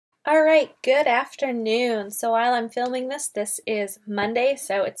All right, good afternoon. So while I'm filming this is Monday,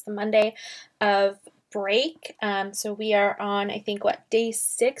 so it's the Monday of break. So we are on, I think, what, day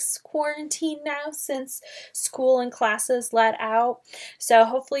 6 quarantine now since school and classes let out. So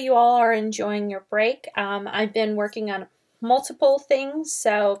hopefully you all are enjoying your break. I've been working on multiple things,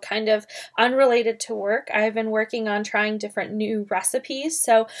 so kind of unrelated to work. I've been working on trying different new recipes.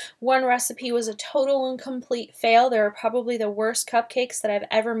 So one recipe was a total and complete fail. They were probably the worst cupcakes that I've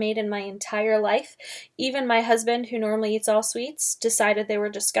ever made in my entire life. Even my husband, who normally eats all sweets, decided they were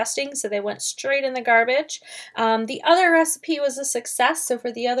disgusting, so they went straight in the garbage. The other recipe was a success. So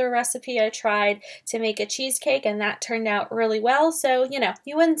for the other recipe, I tried to make a cheesecake, and that turned out really well. So,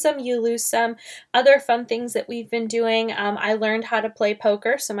 you win some, you lose some. Other fun things that we've been doing, I learned how to play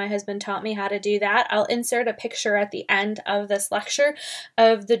poker, so my husband taught me how to do that. I'll insert a picture at the end of this lecture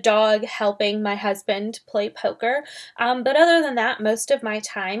of the dog helping my husband play poker. But other than that, most of my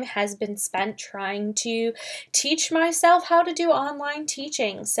time has been spent trying to teach myself how to do online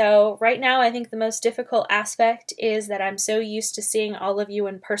teaching. So right now, I think the most difficult aspect is that I'm so used to seeing all of you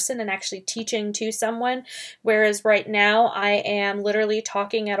in person and actually teaching to someone, whereas right now I am literally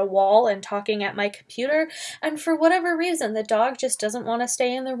talking at a wall and talking at my computer, and for whatever reason, the dog just doesn't want to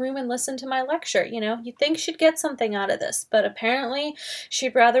stay in the room and listen to my lecture. You'd think she'd get something out of this, but apparently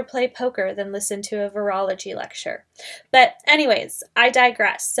she'd rather play poker than listen to a virology lecture. But anyways, I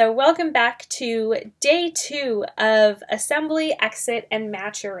digress. So welcome back to day 2 of assembly, exit, and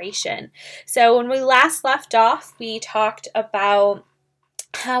maturation. So when we last left off, we talked about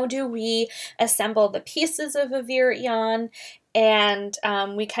how do we assemble the pieces of a virion, and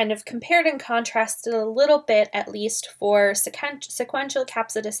we kind of compared and contrasted a little bit, at least for sequential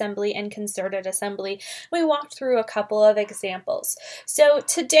capsid assembly and concerted assembly. We walked through a couple of examples. So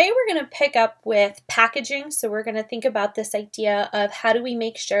today we're going to pick up with packaging. So we're going to think about this idea of how do we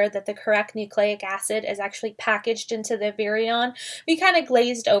make sure that the correct nucleic acid is actually packaged into the virion. We kind of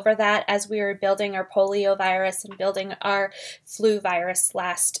glazed over that as we were building our polio virus and building our flu virus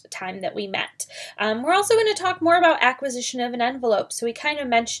last time that we met. We're also going to talk more about acquisition of an envelope. So we kind of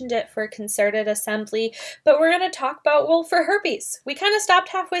mentioned it for concerted assembly, but we're going to talk about, well, for herpes. We kind of stopped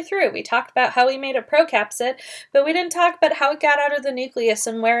halfway through. We talked about how we made a procapsid, but we didn't talk about how it got out of the nucleus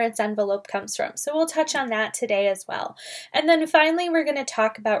and where its envelope comes from. So we'll touch on that today as well. And then finally, we're going to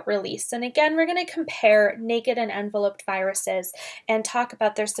talk about release. And again, we're going to compare naked and enveloped viruses and talk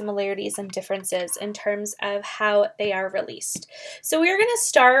about their similarities and differences in terms of how they are released. So we're going to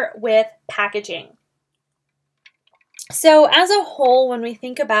start with packaging. So as a whole, when we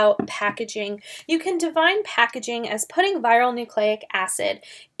think about packaging, you can define packaging as putting viral nucleic acid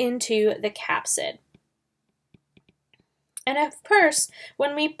into the capsid. And of course,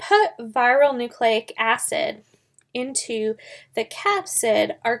 when we put viral nucleic acid into the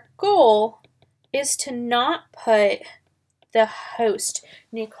capsid, our goal is to not put the host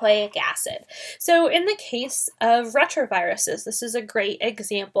nucleic acid. So in the case of retroviruses, this is a great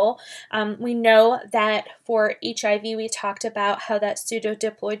example. We know that for HIV, we talked about how that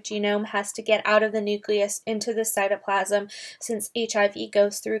pseudodiploid genome has to get out of the nucleus into the cytoplasm since HIV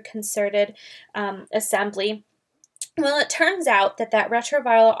goes through concerted assembly. Well, it turns out that that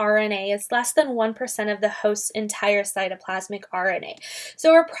retroviral RNA is less than 1% of the host's entire cytoplasmic RNA.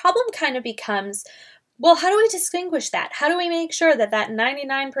 So our problem kind of becomes, well, how do we distinguish that? How do we make sure that that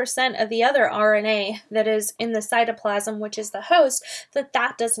 99% of the other RNA that is in the cytoplasm, which is the host,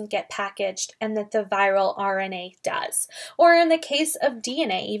 that doesn't get packaged and that the viral RNA does? Or in the case of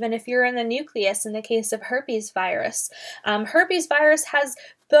DNA, even if you're in the nucleus, in the case of herpes virus has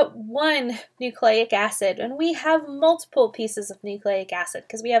but one nucleic acid, and we have multiple pieces of nucleic acid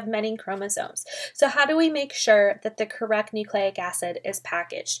because we have many chromosomes. So how do we make sure that the correct nucleic acid is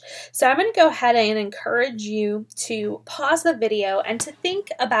packaged? So I'm going to go ahead and encourage you to pause the video and to think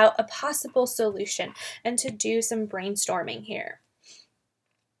about a possible solution and to do some brainstorming here.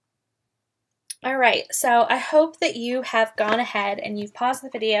 All right, so I hope that you have gone ahead and you've paused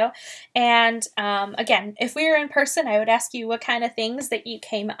the video. And again, if we were in person, I would ask you what kind of things that you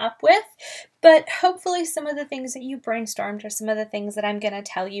came up with. But hopefully some of the things that you brainstormed are some of the things that I'm going to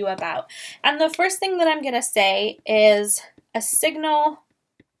tell you about. And the first thing that I'm going to say is a signal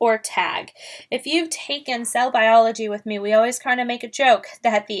or tag. If you've taken cell biology with me, we always kind of make a joke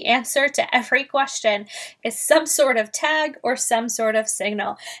that the answer to every question is some sort of tag or some sort of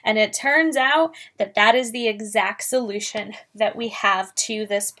signal. And it turns out that that is the exact solution that we have to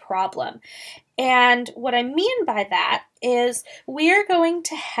this problem. And what I mean by that is we are going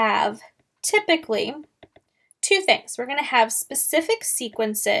to have typically two things. We're going to have specific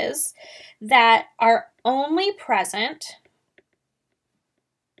sequences that are only present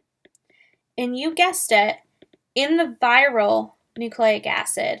and you guessed it, in the viral nucleic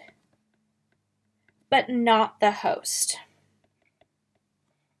acid, but not the host.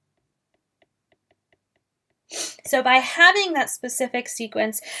 So by having that specific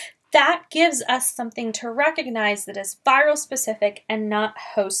sequence, that gives us something to recognize that is viral specific and not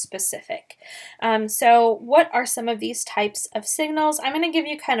host specific. So what are some of these types of signals? I'm going to give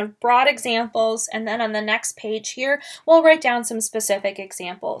you kind of broad examples, and then on the next page here, we'll write down some specific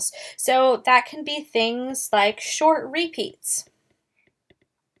examples. So that can be things like short repeats.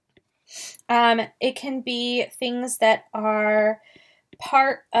 It can be things that are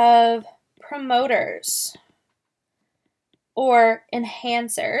part of promoters or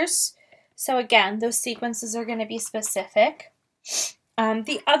enhancers. So again, those sequences are going to be specific.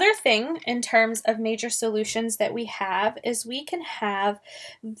 The other thing in terms of major solutions that we have is we can have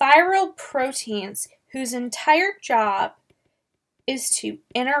viral proteins whose entire job is to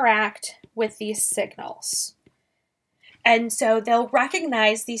interact with these signals. And so they'll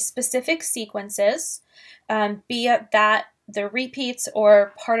recognize these specific sequences, be it that the repeats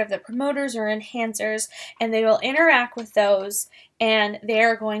or part of the promoters or enhancers, and they will interact with those, and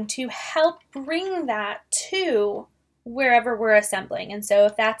they're going to help bring that to wherever we're assembling. And so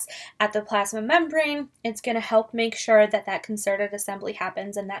if that's at the plasma membrane, it's going to help make sure that that concerted assembly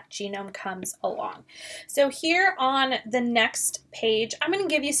happens and that genome comes along. So here on the next page, I'm going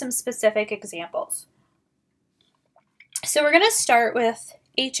to give you some specific examples. So we're going to start with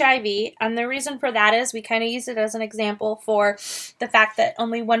HIV, and the reason for that is we kind of use it as an example for the fact that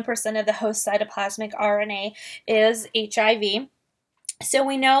only 1% of the host cytoplasmic RNA is HIV. So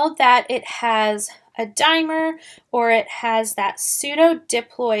we know that it has a dimer, or it has that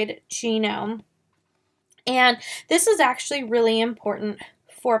pseudodiploid genome, and this is actually really important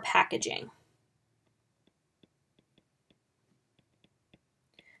for packaging.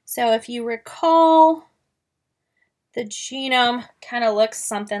 So if you recall, the genome kind of looks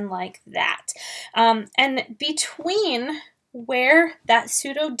something like that. And between where that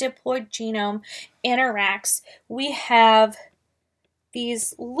pseudodiploid genome interacts, we have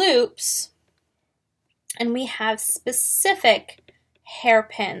these loops, and we have specific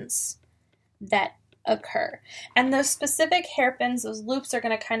hairpins that occur. And those specific hairpins, those loops, are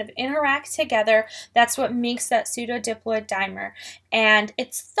going to kind of interact together. That's what makes that pseudodiploid dimer. And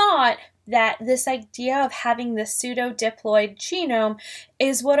it's thought that this idea of having the pseudodiploid genome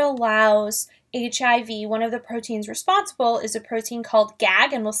is what allows HIV, one of the proteins responsible is a protein called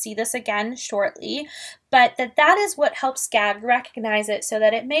GAG, and we'll see this again shortly, but that is what helps GAG recognize it so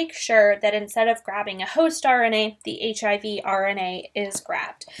that it makes sure that instead of grabbing a host RNA, the HIV RNA is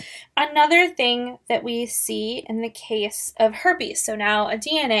grabbed. Another thing that we see in the case of herpes, so now a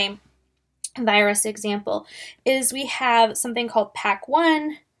DNA virus example, is we have something called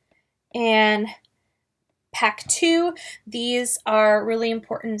PAC1 and PAC2. These are really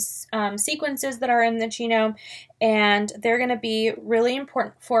important sequences that are in the genome, and they're going to be really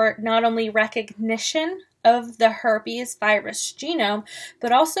important for not only recognition of the herpes virus genome,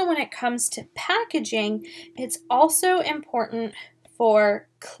 but also when it comes to packaging, it's also important for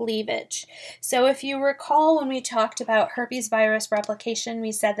cleavage. So if you recall when we talked about herpes virus replication,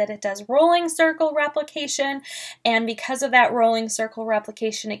 we said that it does rolling circle replication, and because of that rolling circle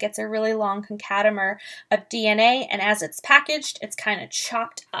replication, it gets a really long concatemer of DNA, and as it's packaged, it's kind of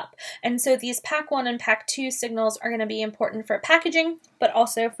chopped up. And so these PAC1 and PAC2 signals are going to be important for packaging, but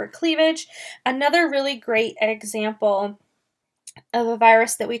also for cleavage. Another really great example of a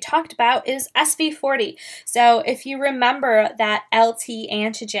virus that we talked about is SV40. So if you remember that LT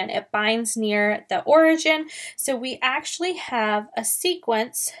antigen, it binds near the origin. So we actually have a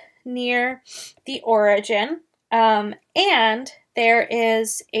sequence near the origin, and there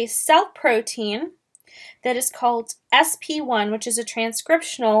is a cell protein that is called SP1, which is a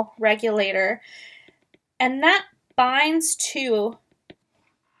transcriptional regulator, and that binds to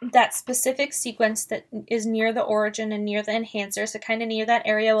that specific sequence that is near the origin and near the enhancer, so kind of near that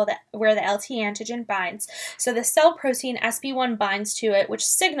area where the LT antigen binds. So the cell protein SP1 binds to it, which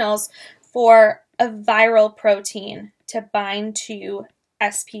signals for a viral protein to bind to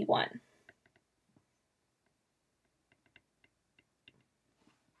SP1.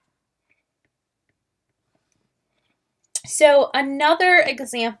 So another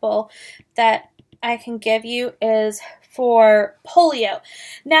example that I can give you is for polio.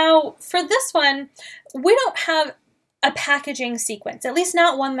 Now, for this one, we don't have a packaging sequence, at least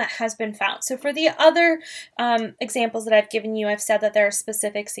not one that has been found. So for the other examples that I've given you, I've said that there are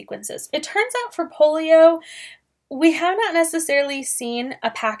specific sequences. It turns out for polio, we have not necessarily seen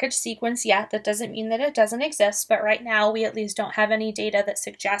a package sequence yet. That doesn't mean that it doesn't exist, but right now we at least don't have any data that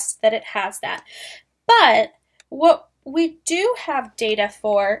suggests that it has that. But what we do have data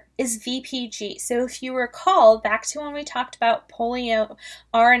for is VPG. So if you recall back to when we talked about polio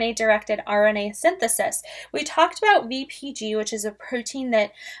RNA-directed RNA synthesis, we talked about VPG, which is a protein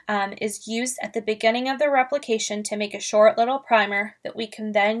that is used at the beginning of the replication to make a short little primer that we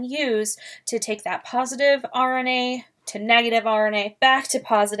can then use to take that positive RNA to negative RNA, back to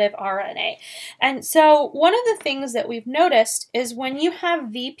positive RNA. And so one of the things that we've noticed is when you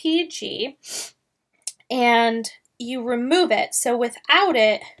have VPG and you remove it, so without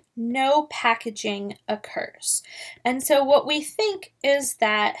it, no packaging occurs. And so what we think is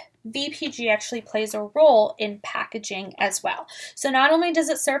that VPG actually plays a role in packaging as well. So not only does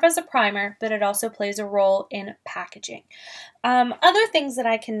it serve as a primer, but it also plays a role in packaging. Other things that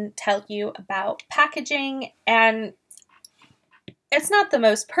I can tell you about packaging, and it's not the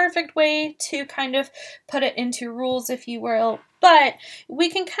most perfect way to kind of put it into rules, if you will, but we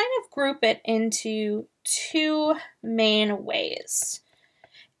can kind of group it into two main ways.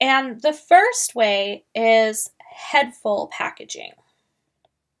 And the first way is headful packaging.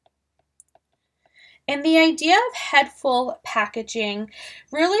 And the idea of headful packaging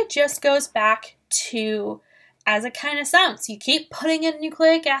really just goes back to, as it kind of sounds, you keep putting in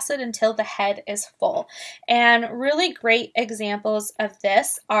nucleic acid until the head is full. And really great examples of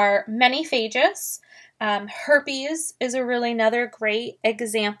this are many phages. Herpes is a really another great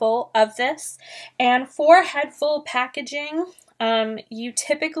example of this. And for headful packaging, you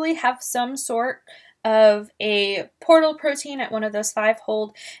typically have some sort of a portal protein at one of those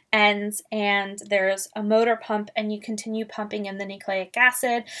 5-fold ends, and there's a motor pump, and you continue pumping in the nucleic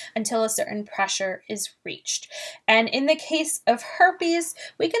acid until a certain pressure is reached. And in the case of herpes,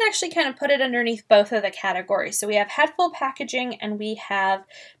 we can actually kind of put it underneath both of the categories. So we have headful packaging and we have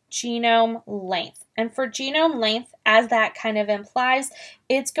genome length. And for genome length, as that kind of implies,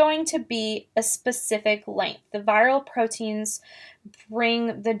 it's going to be a specific length. The viral proteins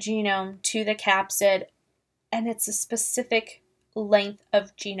bring the genome to the capsid, and it's a specific length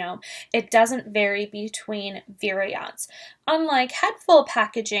of genome. It doesn't vary between virions. Unlike headful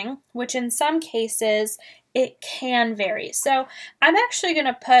packaging, which in some cases it can vary. So I'm actually going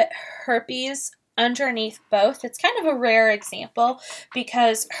to put herpes underneath both. It's kind of a rare example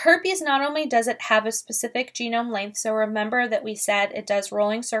because herpes, not only does it have a specific genome length, so remember that we said it does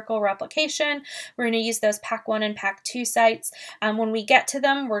rolling circle replication. We're going to use those PAC1 and PAC2 sites. When we get to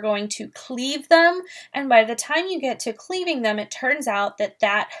them, we're going to cleave them, and by the time you get to cleaving them, it turns out that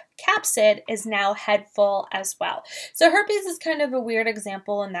that capsid is now headful as well. So herpes is kind of a weird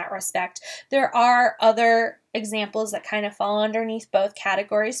example in that respect. There are other examples that kind of fall underneath both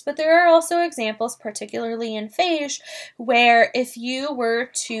categories, but there are also examples, particularly in phage, where if you were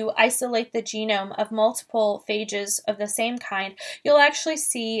to isolate the genome of multiple phages of the same kind, you'll actually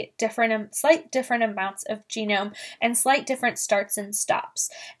see slight different amounts of genome and slight different starts and stops.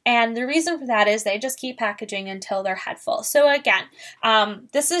 And the reason for that is they just keep packaging until they're headful. So again,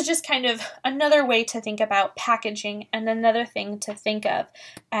 this is just kind of another way to think about packaging and another thing to think of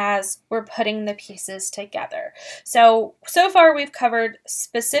as we're putting the pieces together. So far we've covered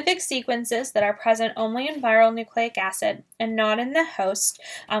specific sequences that are present only in viral nucleic acid and not in the host.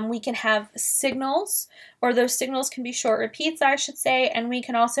 We can have signals, or those signals can be short repeats, I should say, and we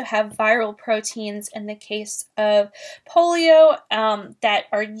can also have viral proteins in the case of polio that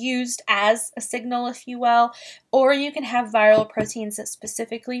are used as a signal, if you will, or you can have viral proteins that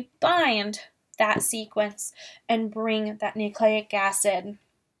specifically bind that sequence and bring that nucleic acid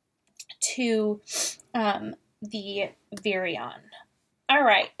to the virion. All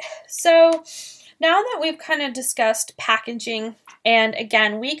right, so now that we've kind of discussed packaging, and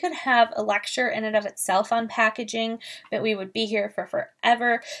again, we could have a lecture in and of itself on packaging, but we would be here for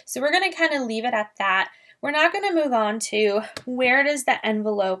forever. So we're going to kind of leave it at that. We're now going to move on to where does the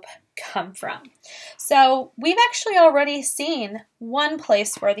envelope come from? So we've actually already seen one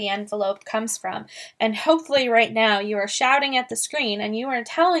place where the envelope comes from, and hopefully right now you are shouting at the screen and you are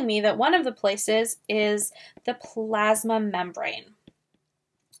telling me that one of the places is the plasma membrane.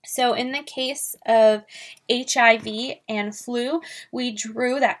 So in the case of HIV and flu, we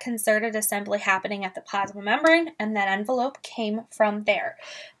drew that concerted assembly happening at the plasma membrane, and that envelope came from there.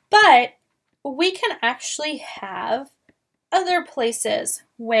 But we can actually have other places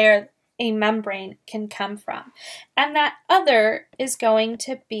where a membrane can come from, and that other is going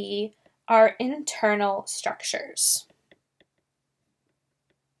to be our internal structures.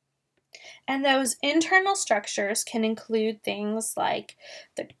 And those internal structures can include things like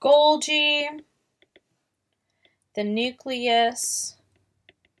the Golgi, the nucleus,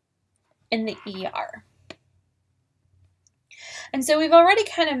 and the ER. And so we've already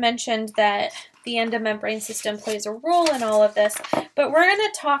kind of mentioned that the endomembrane system plays a role in all of this, but we're going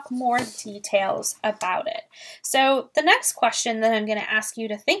to talk more details about it. So the next question that I'm going to ask you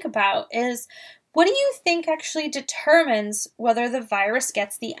to think about is, what do you think actually determines whether the virus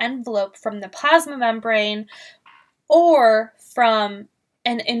gets the envelope from the plasma membrane or from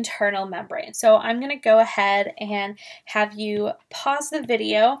an internal membrane? So I'm going to go ahead and have you pause the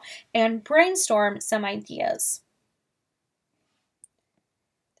video and brainstorm some ideas.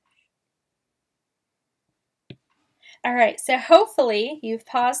 All right, so hopefully you've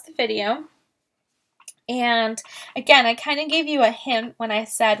paused the video. And again, I kind of gave you a hint when I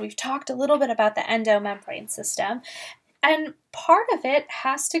said we've talked a little bit about the endomembrane system. And part of it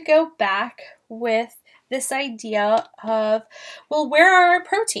has to go back with this idea of, well, where are our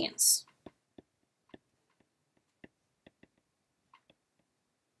proteins?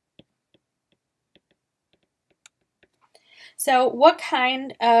 So what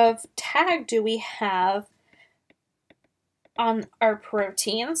kind of tag do we have on our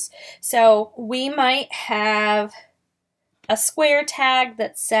proteins? So we might have a square tag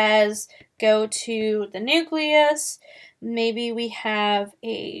that says go to the nucleus. Maybe we have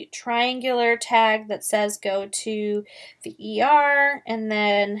a triangular tag that says go to the ER, and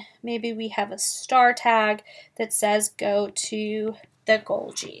then maybe we have a star tag that says go to the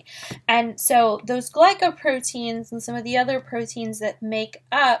Golgi. And so those glycoproteins and some of the other proteins that make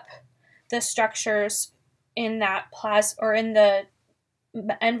up the structures in that plasma or in the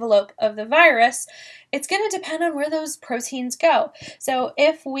envelope of the virus, it's going to depend on where those proteins go. So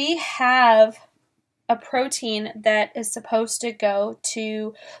if we have a protein that is supposed to go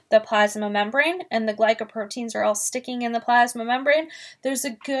to the plasma membrane and the glycoproteins are all sticking in the plasma membrane, there's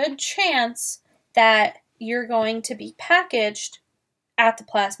a good chance that you're going to be packaged at the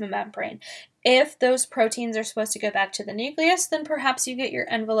plasma membrane. If those proteins are supposed to go back to the nucleus, then perhaps you get your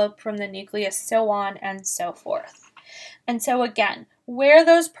envelope from the nucleus, so on and so forth. And so again, where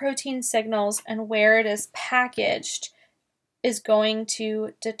those protein signals and where it is packaged is going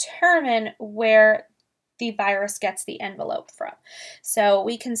to determine where the virus gets the envelope from. So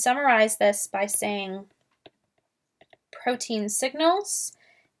we can summarize this by saying protein signals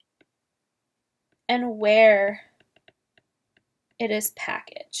and where it is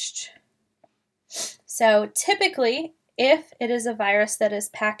packaged. So typically, if it is a virus that is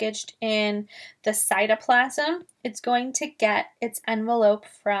packaged in the cytoplasm, it's going to get its envelope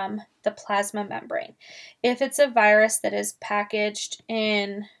from the plasma membrane. If it's a virus that is packaged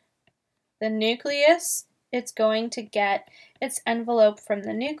in the nucleus, it's going to get its envelope from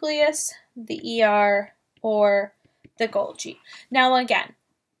the nucleus, the ER, or the Golgi. Now again,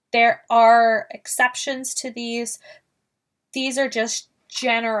 there are exceptions to these. These are just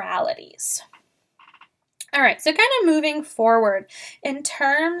generalities. All right, so kind of moving forward in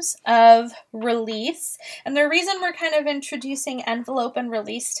terms of release, and the reason we're kind of introducing envelope and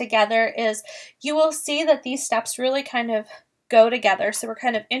release together is you will see that these steps really kind of go together. So we're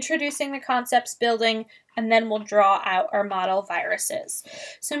kind of introducing the concepts, building, and then we'll draw out our model viruses.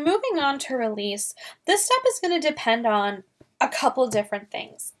 So moving on to release, this step is going to depend on a couple different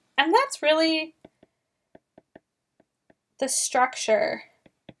things, and that's really the structure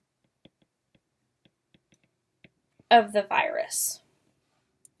of the virus.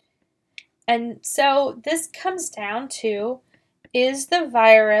 And so this comes down to, is the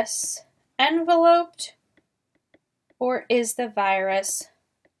virus enveloped or is the virus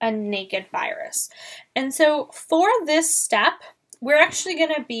a naked virus? And so for this step, we're actually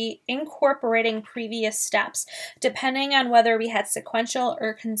going to be incorporating previous steps depending on whether we had sequential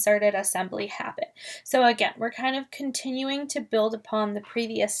or concerted assembly happen. So again, we're kind of continuing to build upon the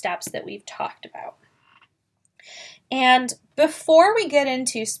previous steps that we've talked about. And before we get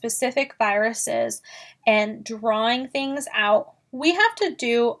into specific viruses and drawing things out, we have to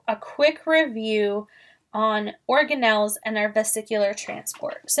do a quick review on organelles and our vesicular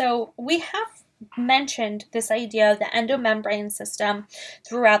transport. So we have mentioned this idea of the endomembrane system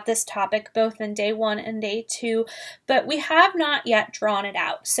throughout this topic, both in day 1 and day 2, but we have not yet drawn it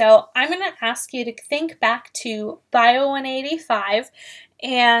out. So I'm going to ask you to think back to Bio334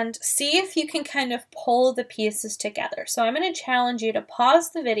 and see if you can kind of pull the pieces together. So I'm going to challenge you to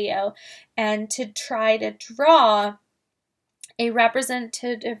pause the video and to try to draw a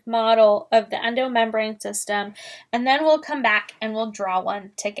representative model of the endomembrane system, and then we'll come back and we'll draw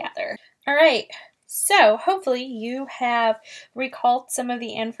one together. All right, So hopefully you have recalled some of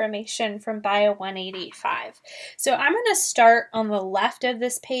the information from Bio 185. So I'm going to start on the left of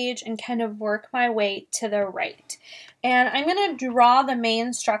this page and kind of work my way to the right. And I'm going to draw the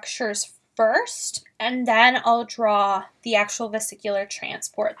main structures first, and then I'll draw the actual vesicular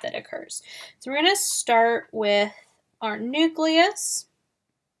transport that occurs. So we're going to start with our nucleus.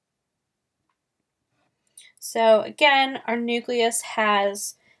 So again, our nucleus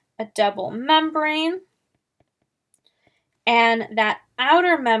has a double membrane, and that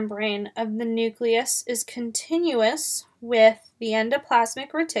outer membrane of the nucleus is continuous with the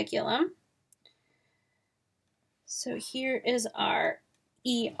endoplasmic reticulum. So here is our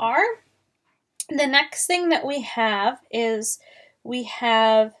ER. The next thing that we have is we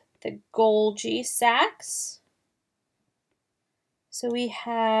have the Golgi sacs. So we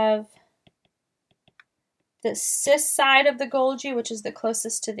have the cis side of the Golgi, which is the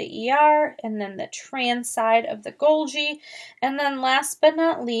closest to the ER, and then the trans side of the Golgi. And then last but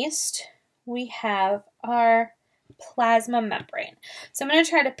not least, we have our plasma membrane. So I'm going to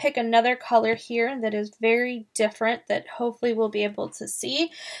try to pick another color here that is very different that hopefully we'll be able to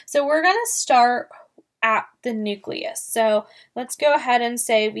see. So we're going to start at the nucleus. So let's go ahead and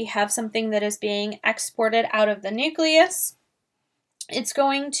say we have something that is being exported out of the nucleus. It's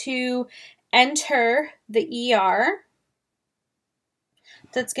going to enter the ER.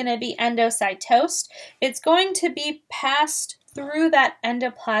 That's going to be endocytosed. It's going to be passed through that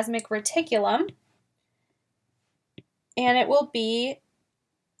endoplasmic reticulum, and it will be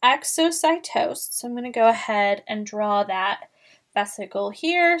exocytosed. So I'm going to go ahead and draw that vesicle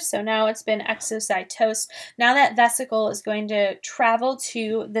here. So now it's been exocytosed. Now that vesicle is going to travel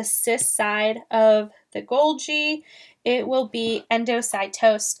to the cis side of the Golgi. It will be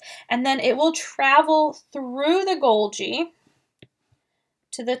endocytosed, and then it will travel through the Golgi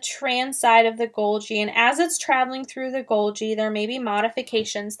to the trans side of the Golgi. And as it's traveling through the Golgi, there may be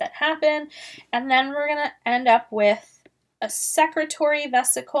modifications that happen, and then we're going to end up with a secretory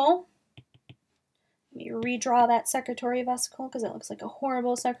vesicle. Let me redraw that secretory vesicle because it looks like a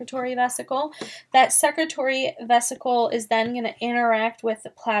horrible secretory vesicle. That secretory vesicle is then going to interact with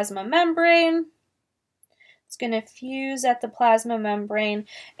the plasma membrane. It's going to fuse at the plasma membrane,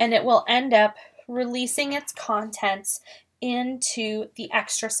 and it will end up releasing its contents into the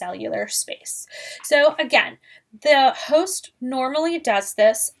extracellular space. So again, the host normally does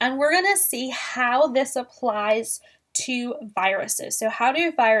this, and we're going to see how this applies to viruses. So how do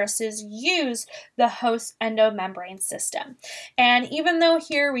viruses use the host endomembrane system? And even though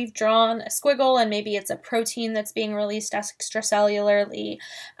here we've drawn a squiggle and maybe it's a protein that's being released extracellularly,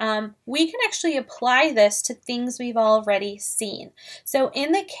 we can actually apply this to things we've already seen. So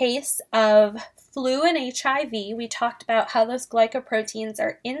in the case of flu and HIV, we talked about how those glycoproteins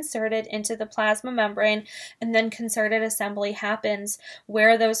are inserted into the plasma membrane, and then concerted assembly happens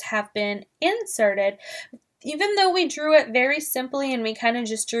where those have been inserted. Even though we drew it very simply and we kind of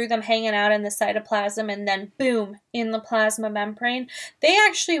just drew them hanging out in the cytoplasm and then boom, in the plasma membrane, they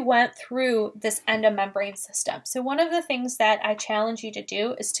actually went through this endomembrane system. So one of the things that I challenge you to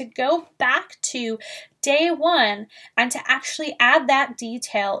do is to go back to day one and to actually add that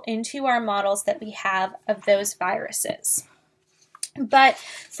detail into our models that we have of those viruses. But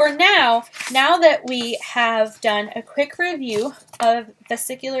for now that we have done a quick review of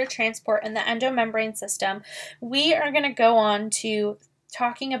vesicular transport in the endomembrane system, we are going to go on to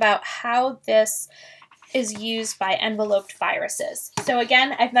talking about how this is used by enveloped viruses. So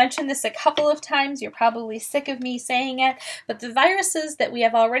again, I've mentioned this a couple of times. You're probably sick of me saying it, but the viruses that we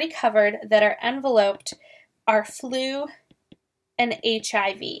have already covered that are enveloped are flu and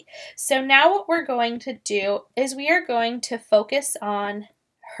HIV. So now what we're going to do is we are going to focus on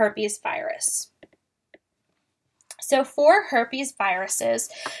herpes virus. So for herpes viruses,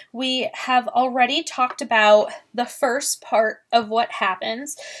 we have already talked about the first part of what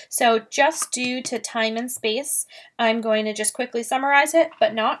happens. So just due to time and space, I'm going to just quickly summarize it,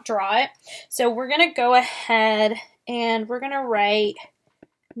 but not draw it. So we're going to go ahead and we're going to write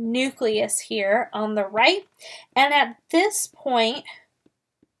nucleus here on the right, and at this point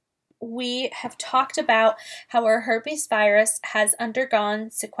we have talked about how our herpes virus has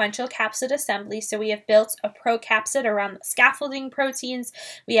undergone sequential capsid assembly. So we have built a procapsid around the scaffolding proteins.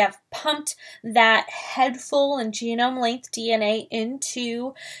 We have pumped that head full and genome length DNA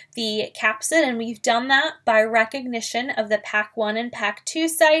into the capsid, and we've done that by recognition of the PAC1 and PAC2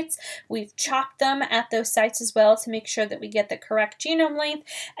 sites. We've chopped them at those sites as well to make sure that we get the correct genome length,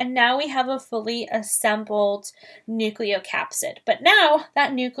 and now we have a fully assembled nucleocapsid. But now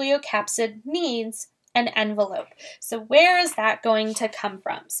that nucleocapsid needs an envelope. So where is that going to come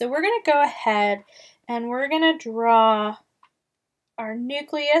from? So we're going to go ahead and we're going to draw our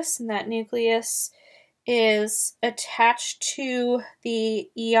nucleus, and that nucleus is attached to the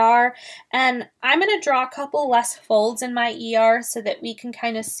ER, and I'm going to draw a couple less folds in my ER so that we can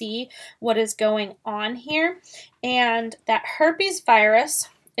kind of see what is going on here. And that herpes virus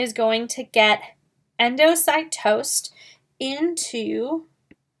is going to get endocytosed into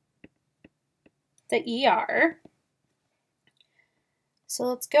the ER. So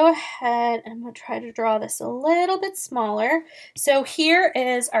let's go ahead and I'm going to try to draw this a little bit smaller. So here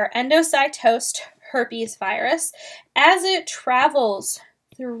is our endocytosed herpes virus. As it travels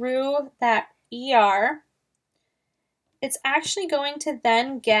through that ER, it's actually going to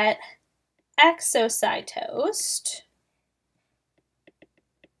then get exocytosed.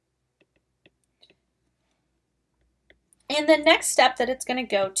 And the next step that it's going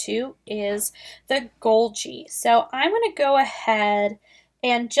to go to is the Golgi. So I'm going to go ahead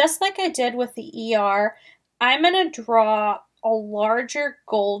and just like I did with the ER, I'm going to draw a larger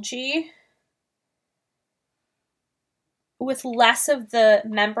Golgi with less of the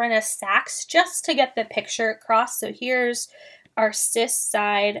membranous sacs just to get the picture across. So here's our cis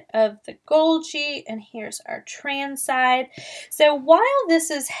side of the Golgi, and here's our trans side. So while this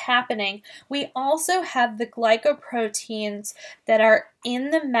is happening, we also have the glycoproteins that are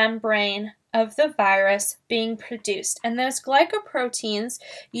in the membrane of the virus being produced. And those glycoproteins,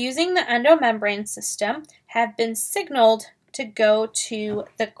 using the endomembrane system, have been signaled to go to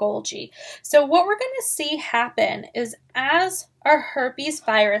the Golgi. So what we're going to see happen is as our herpes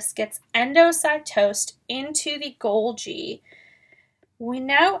virus gets endocytosed into the Golgi, we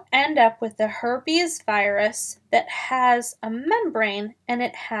now end up with the herpes virus that has a membrane and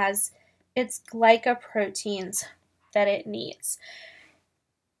it has its glycoproteins that it needs.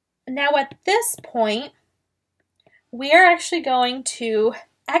 Now at this point, we are actually going to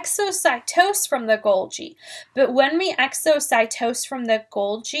exocytose from the Golgi. But when we exocytose from the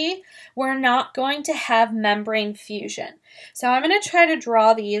Golgi, we're not going to have membrane fusion. So I'm going to try to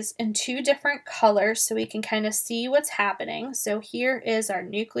draw these in two different colors so we can kind of see what's happening. So here is our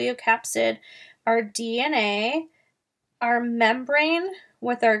nucleocapsid, our DNA, our membrane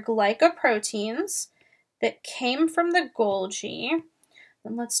with our glycoproteins that came from the Golgi.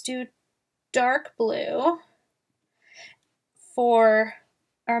 And let's do dark blue for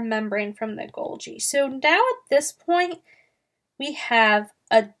our membrane from the Golgi. So now at this point, we have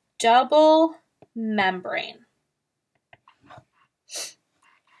a double membrane.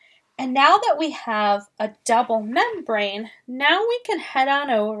 And now that we have a double membrane, now we can head on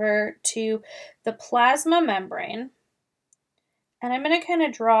over to the plasma membrane. And I'm going to kind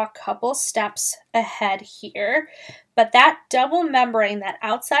of draw a couple steps ahead here. But that double membrane, that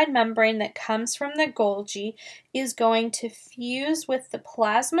outside membrane that comes from the Golgi, is going to fuse with the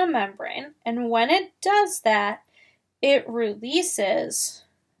plasma membrane. And when it does that, it releases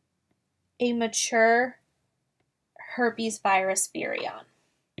a mature herpes virus virion.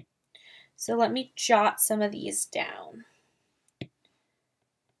 So let me jot some of these down.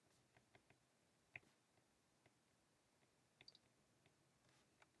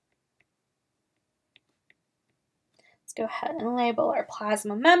 Let's go ahead and label our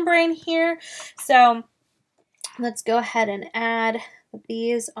plasma membrane here. So let's go ahead and add,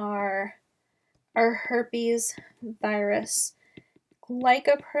 these are our herpes virus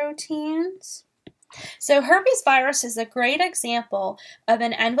glycoproteins. So herpes virus is a great example of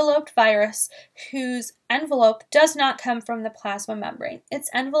an enveloped virus whose envelope does not come from the plasma membrane. Its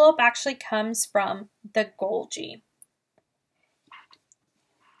envelope actually comes from the Golgi.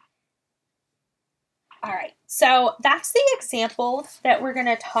 All right, so that's the example that we're going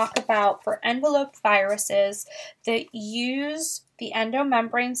to talk about for enveloped viruses that use the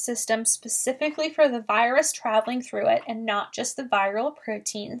endomembrane system specifically for the virus traveling through it and not just the viral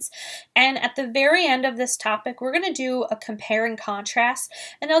proteins. And at the very end of this topic, we're going to do a compare and contrast,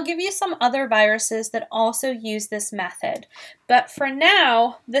 and I'll give you some other viruses that also use this method. But for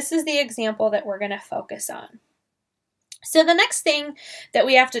now, this is the example that we're going to focus on. So the next thing that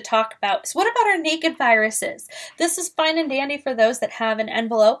we have to talk about is, what about our naked viruses? This is fine and dandy for those that have an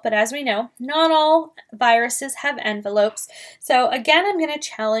envelope, but as we know, not all viruses have envelopes. So again, I'm going to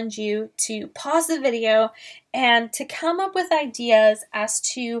challenge you to pause the video and to come up with ideas as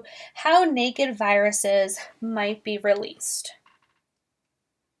to how naked viruses might be released.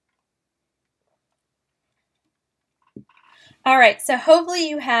 All right, so hopefully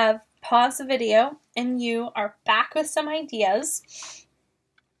you have paused the video and you are back with some ideas.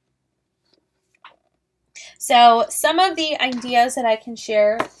 So some of the ideas that I can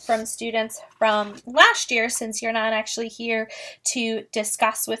share from students from last year, since you're not actually here to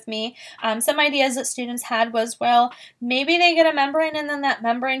discuss with me, some ideas that students had was, well, maybe they get a membrane and then that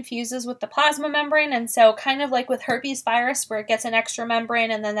membrane fuses with the plasma membrane, and so kind of like with herpes virus where it gets an extra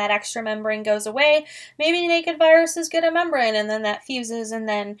membrane and then that extra membrane goes away, maybe naked viruses get a membrane and then that fuses and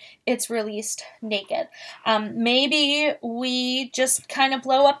then it's released naked. Maybe we just kind of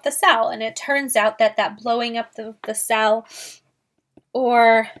blow up the cell, and it turns out that that blowing up the cell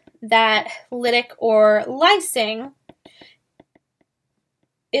or that lytic or lysing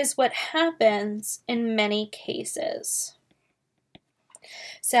is what happens in many cases.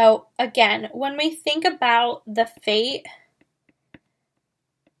 So again, when we think about the fate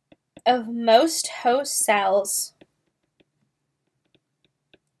of most host cells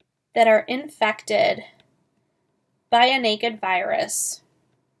that are infected by a naked virus,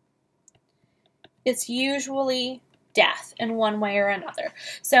 it's usually death in one way or another.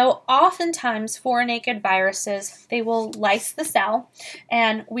 So oftentimes for naked viruses, they will lyse the cell,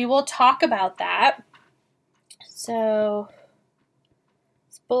 and we will talk about that. So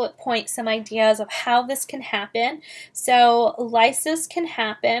let's bullet point some ideas of how this can happen. So lysis can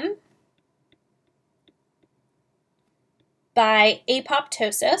happen by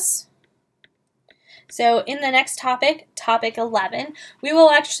apoptosis. So in the next topic, topic 11, we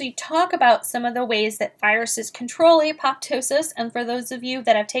will actually talk about some of the ways that viruses control apoptosis. And for those of you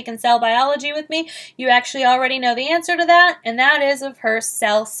that have taken cell biology with me, you actually already know the answer to that, and that is, of course,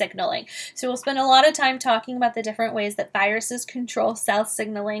 cell signaling. So we'll spend a lot of time talking about the different ways that viruses control cell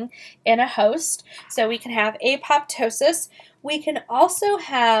signaling in a host. So we can have apoptosis. We can also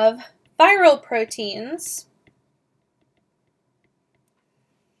have viral proteins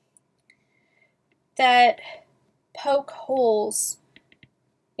that poke holes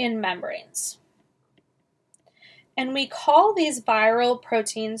in membranes. And we call these viral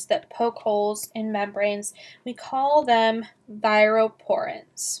proteins that poke holes in membranes, we call them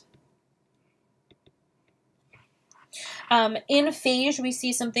viroporins. In phage, we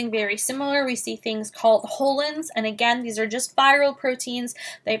see something very similar. We see things called holins, and again, these are just viral proteins.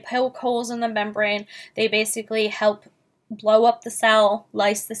 They poke holes in the membrane. They basically help blow up the cell,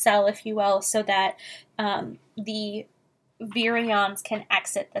 lyse the cell, if you will, so that the virions can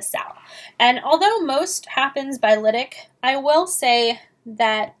exit the cell. And although most happens by lytic, I will say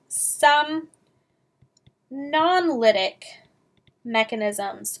that some non-lytic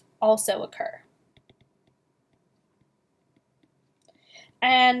mechanisms also occur.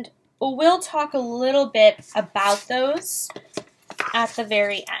 And we'll talk a little bit about those at the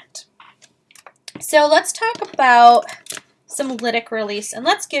very end. So let's talk about some lytic release, and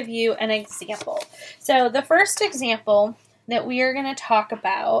let's give you an example. So the first example that we are going to talk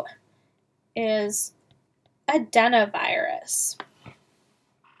about is adenovirus.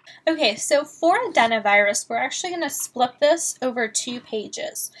 Okay, so for adenovirus, we're actually going to split this over 2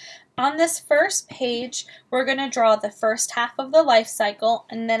 pages. On this first page, we're going to draw the first half of the life cycle,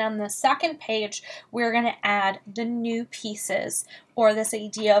 and then on the second page, we're going to add the new pieces, or this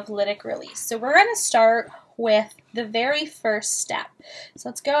idea of lytic release. So we're going to start with the very first step. So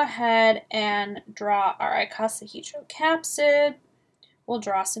let's go ahead and draw our icosahedral capsid. We'll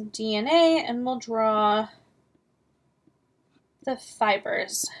draw some DNA, and we'll draw the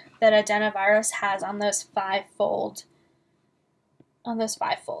fibers that adenovirus has on those 5 folds. All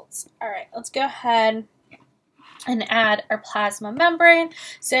right, let's go ahead and add our plasma membrane.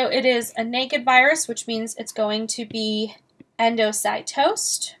 So it is a naked virus, which means it's going to be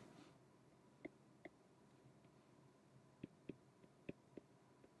endocytosed.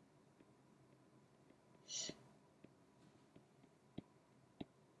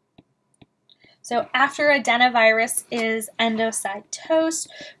 So after adenovirus is endocytosed,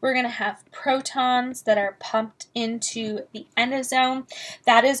 we're going to have protons that are pumped into the endosome.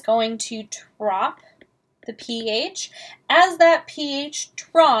 That is going to drop the pH. As that pH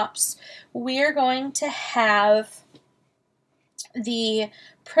drops, we're going to have the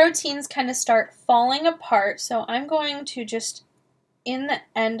proteins kind of start falling apart. So I'm going to just, in the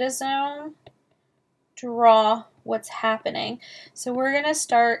endosome, draw what's happening. So we're going to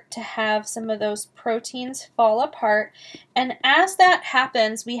start to have some of those proteins fall apart, and as that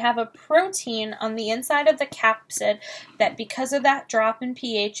happens, we have a protein on the inside of the capsid that, because of that drop in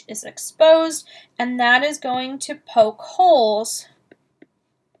pH, is exposed, and that is going to poke holes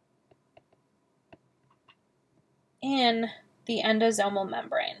in the endosomal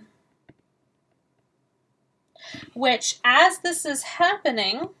membrane, which, as this is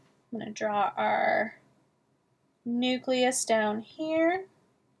happening, I'm going to draw our nucleus down here.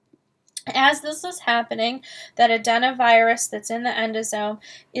 As this is happening, that adenovirus that's in the endosome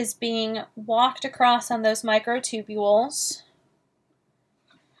is being walked across on those microtubules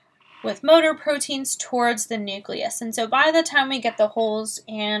with motor proteins towards the nucleus. And so by the time we get the holes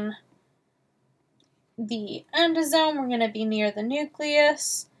in the endosome, we're going to be near the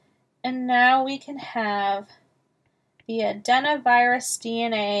nucleus. And now we can have the adenovirus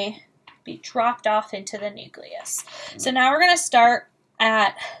DNA be dropped off into the nucleus. So now we're going to start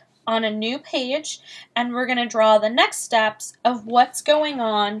on a new page, and we're going to draw the next steps of what's going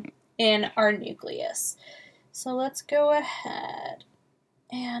on in our nucleus. So let's go ahead,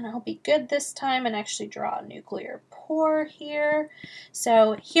 and I'll be good this time and actually draw a nuclear pore here.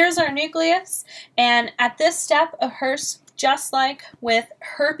 So here's our nucleus, and at this step of HERS, just like with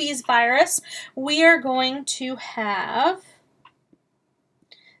herpes virus, we are going to have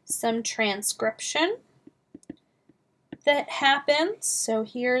some transcription that happens. So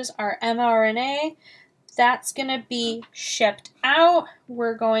here's our mRNA. That's going to be shipped out.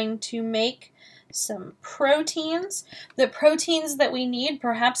 We're going to make some proteins. The proteins that we need,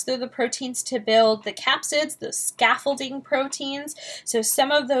 perhaps they're the proteins to build the capsids, the scaffolding proteins. So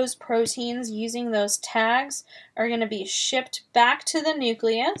some of those proteins using those tags are going to be shipped back to the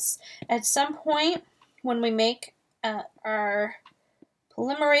nucleus. At some point when we make our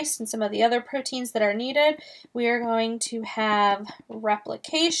polymerase and some of the other proteins that are needed, we are going to have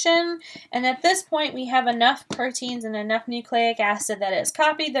replication, and at this point we have enough proteins and enough nucleic acid that is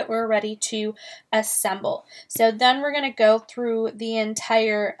copied that we're ready to assemble. So then we're going to go through the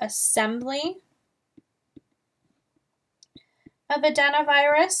entire assembly of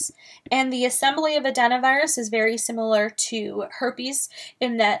adenovirus, and the assembly of adenovirus is very similar to herpes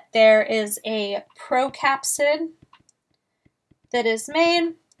in that there is a procapsid that is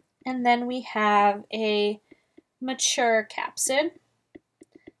made, and then we have a mature capsid.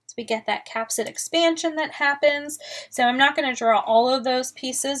 So we get that capsid expansion that happens. So I'm not going to draw all of those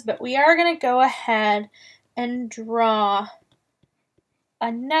pieces, but we are going to go ahead and draw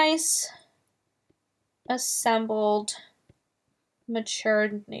a nice assembled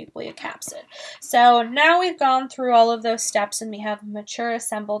matured nucleocapsid. So now we've gone through all of those steps and we have mature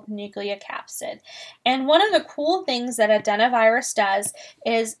assembled nucleocapsid. And one of the cool things that adenovirus does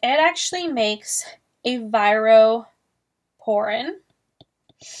is it actually makes a viroporin.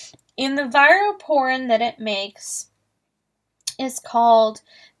 And the viroporin that it makes is called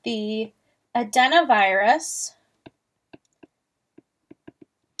the adenovirus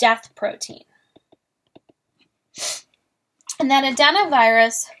death protein. And that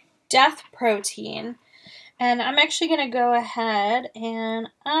adenovirus death protein, and I'm actually going to go ahead and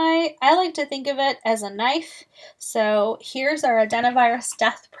I like to think of it as a knife. So here's our adenovirus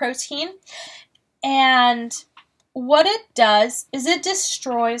death protein, and what it does is it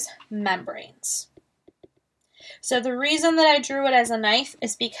destroys membranes. So the reason that I drew it as a knife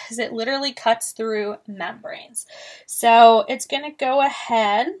is because it literally cuts through membranes. So it's going to go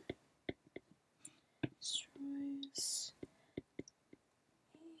ahead.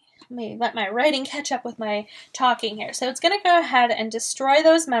 Let me let my writing catch up with my talking here. So it's going to go ahead and destroy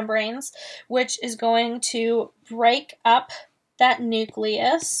those membranes, which is going to break up that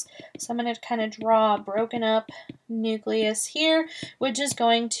nucleus. So I'm going to kind of draw a broken up nucleus here, which is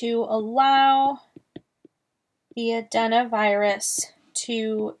going to allow the adenovirus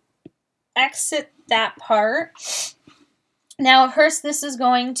to exit that part. Now, of course, this is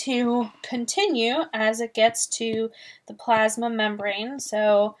going to continue as it gets to the plasma membrane.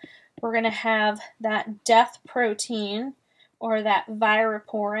 So we're going to have that death protein or that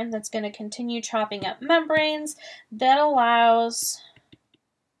viroporin that's going to continue chopping up membranes that allows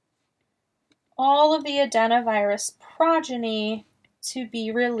all of the adenovirus progeny to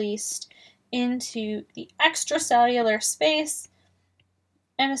be released into the extracellular space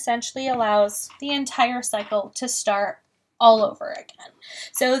and essentially allows the entire cycle to start all over again.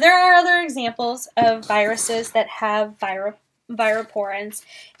 So there are other examples of viruses that have viroporins,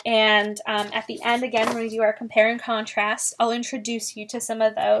 and at the end, again, when we do our compare and contrast, I'll introduce you to some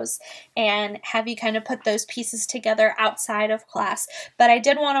of those and have you kind of put those pieces together outside of class. But I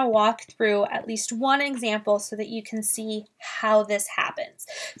did want to walk through at least one example so that you can see how this happens.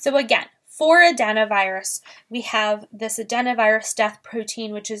 So again, for adenovirus, we have this adenovirus death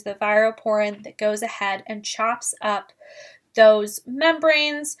protein, which is the viroporin that goes ahead and chops up those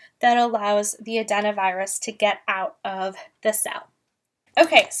membranes that allows the adenovirus to get out of the cell.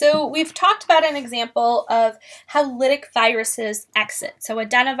 Okay, so we've talked about an example of how lytic viruses exit. So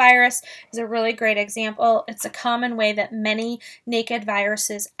adenovirus is a really great example. It's a common way that many naked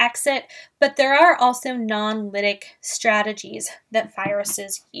viruses exit, but there are also non-lytic strategies that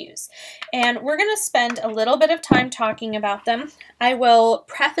viruses use. And we're going to spend a little bit of time talking about them. I will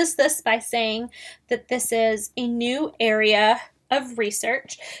preface this by saying that this is a new area of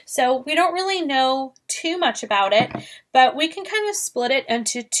research, so we don't really know too much about it, but we can kind of split it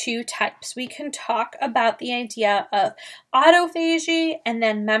into two types. We can talk about the idea of autophagy and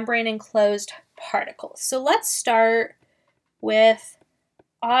then membrane enclosed particles. So let's start with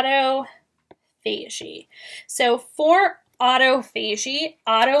autophagy. So for autophagy,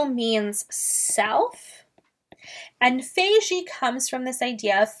 auto means self, and phagy comes from this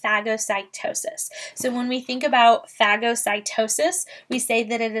idea of phagocytosis. So when we think about phagocytosis, we say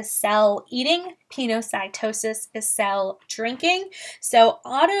that it is cell eating. Pinocytosis is cell drinking. So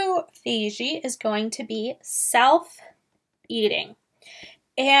autophagy is going to be self-eating.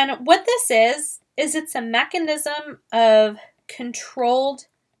 And what this is it's a mechanism of controlled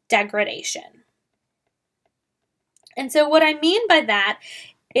degradation. And so what I mean by that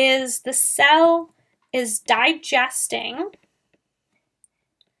is the cell is digesting,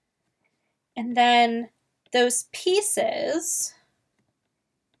 and then those pieces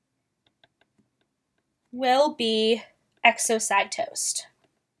will be exocytosed.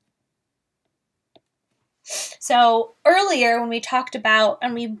 So earlier when we talked about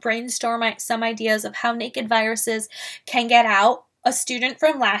and we brainstormed some ideas of how naked viruses can get out, a student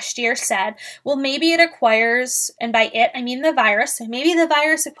from last year said, well, maybe it acquires, and by it, I mean the virus, so maybe the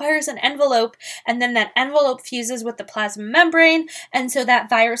virus acquires an envelope, and then that envelope fuses with the plasma membrane, and so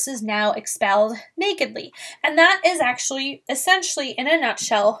that virus is now expelled nakedly. And that is actually, essentially, in a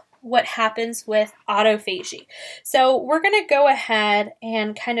nutshell, what happens with autophagy. So we're going to go ahead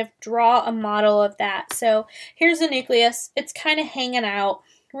and kind of draw a model of that. So here's the nucleus. It's kind of hanging out.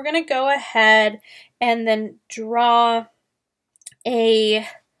 We're going to go ahead and then draw a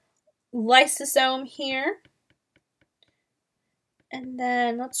lysosome here, and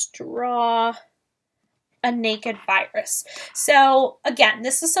then let's draw a naked virus. So again,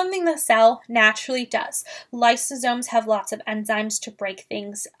 this is something the cell naturally does. Lysosomes have lots of enzymes to break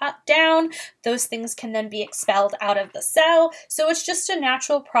things down. Those things can then be expelled out of the cell. So it's just a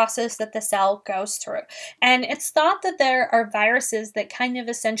natural process that the cell goes through. And it's thought that there are viruses that kind of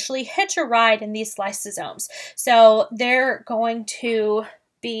essentially hitch a ride in these lysosomes. So they're going to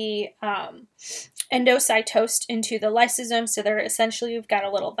be endocytosed into the lysosome. So they're essentially, you've got a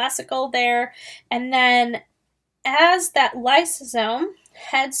little vesicle there. And then as that lysosome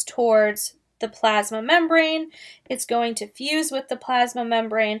heads towards the plasma membrane, it's going to fuse with the plasma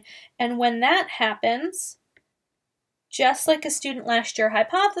membrane. And when that happens, just like a student last year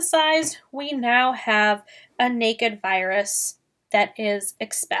hypothesized, we now have a naked virus that is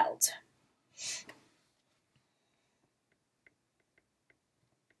expelled.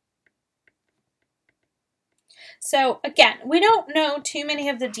 So again, we don't know too many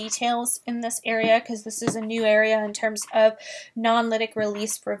of the details in this area because this is a new area in terms of non-lytic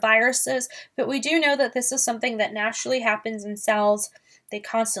release for viruses, but we do know that this is something that naturally happens in cells. They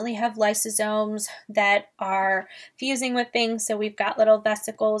constantly have lysosomes that are fusing with things, so we've got little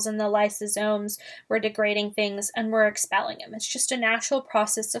vesicles in the lysosomes, we're degrading things, and we're expelling them. It's just a natural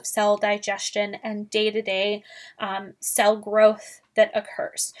process of cell digestion and day-to-day cell growth that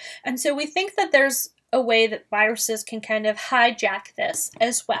occurs. And so we think that there's a way that viruses can kind of hijack this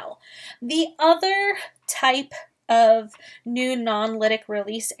as well. The other type of new non-lytic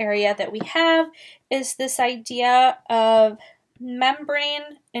release area that we have is this idea of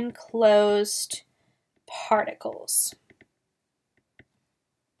membrane enclosed particles.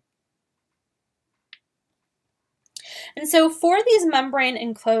 And so for these membrane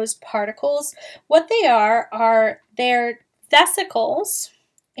enclosed particles, what they are they're vesicles,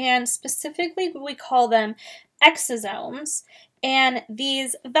 and specifically we call them exosomes, and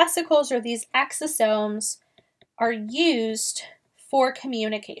these vesicles or these exosomes are used for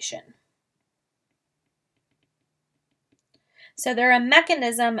communication. So they're a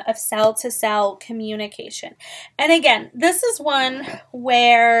mechanism of cell-to-cell communication. And again, this is one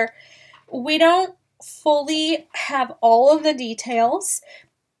where we don't fully have all of the details,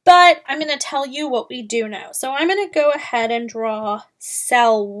 but I'm going to tell you what we do know. So I'm going to go ahead and draw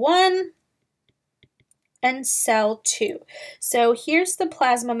cell 1 and cell 2. So here's the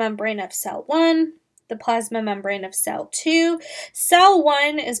plasma membrane of cell 1, the plasma membrane of cell 2. Cell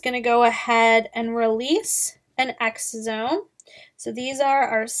 1 is going to go ahead and release an exosome. So these are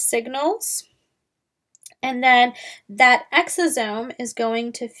our signals. And then that exosome is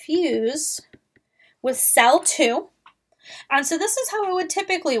going to fuse with cell 2. And so this is how it would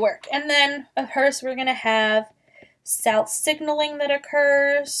typically work. And then, of course, we're going to have cell signaling that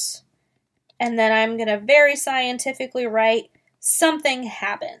occurs. And then I'm going to very scientifically write something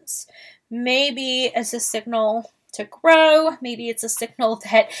happens. Maybe as a signal to grow, maybe it's a signal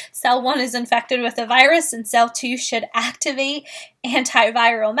that cell 1 is infected with a virus and cell 2 should activate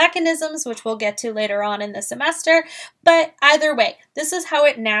antiviral mechanisms, which we'll get to later on in the semester. But either way, this is how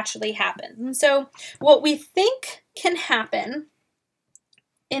it naturally happens. And so what we think can happen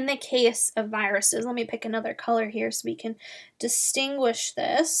in the case of viruses, let me pick another color here so we can distinguish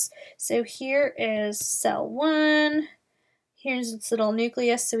this. So here is cell 1. Here's its little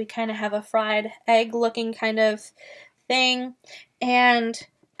nucleus, so we kind of have a fried egg looking kind of thing. And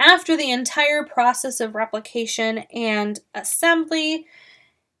after the entire process of replication and assembly,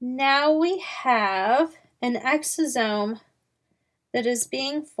 now we have an exosome that is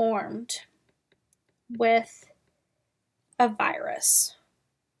being formed with a virus.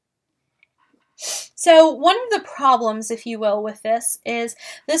 So one of the problems, if you will, with this is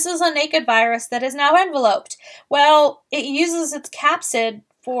a naked virus that is now enveloped. Well, it uses its capsid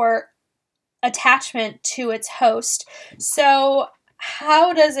for attachment to its host. So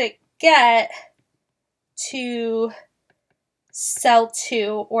how does it get to cell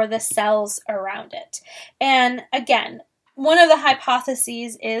 2 or the cells around it? And again, one of the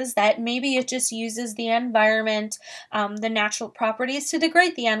hypotheses is that maybe it just uses the environment, the natural properties to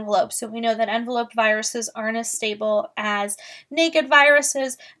degrade the envelope. So we know that enveloped viruses aren't as stable as naked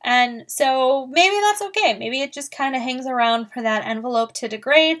viruses, and so maybe that's okay. Maybe it just kind of hangs around for that envelope to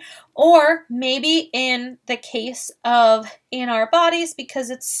degrade, or maybe in the case of in our bodies, because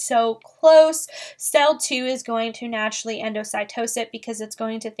it's so close, cell 2 is going to naturally endocytose it because it's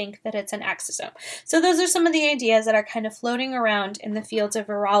going to think that it's an exosome. So those are some of the ideas that are kind of floating around in the fields of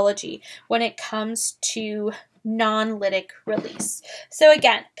virology when it comes to non-lytic release. So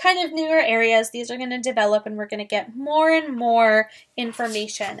again, kind of newer areas. These are going to develop and we're going to get more and more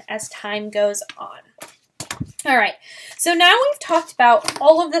information as time goes on. All right, so now we've talked about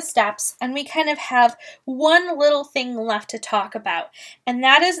all of the steps and we kind of have one little thing left to talk about, and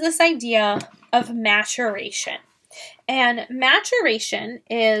that is this idea of maturation. And maturation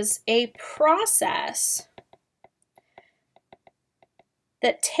is a process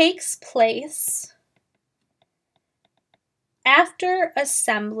that takes place after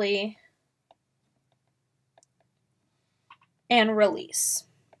assembly and release.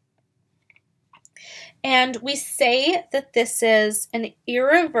 And we say that this is an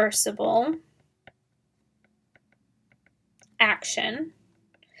irreversible action.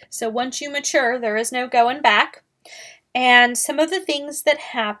 So once you mature, there is no going back. And some of the things that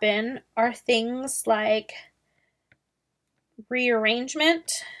happen are things like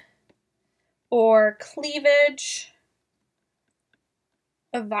rearrangement or cleavage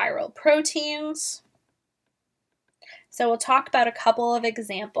of viral proteins. So we'll talk about a couple of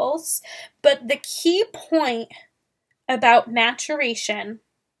examples, but the key point about maturation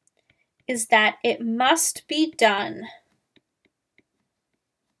is that it must be done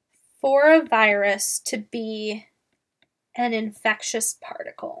for a virus to be an infectious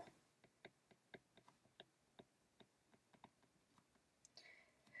particle.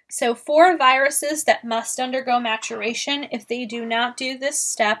 So for viruses that must undergo maturation, if they do not do this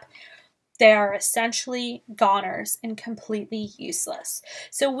step, they are essentially goners and completely useless.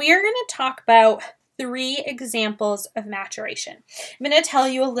 So we are going to talk about 3 examples of maturation. I'm going to tell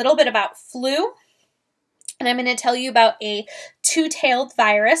you a little bit about flu, and I'm going to tell you about a 2-tailed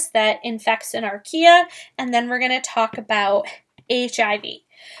virus that infects an archaea, and then we're going to talk about HIV.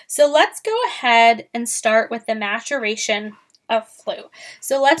 So let's go ahead and start with the maturation of flu.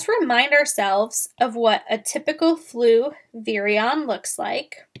 So let's remind ourselves of what a typical flu virion looks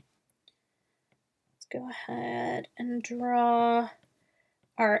like. Go ahead and draw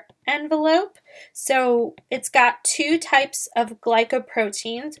our envelope. So it's got 2 types of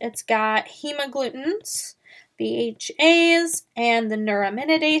glycoproteins. It's got hemagglutinins, BHAs, and the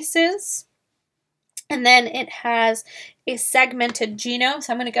neuraminidase. And then it has a segmented genome.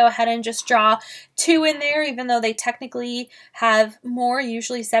 So I'm going to go ahead and just draw 2 in there, even though they technically have more,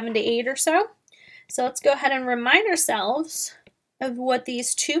 usually 7 to 8 or so. So let's go ahead and remind ourselves of what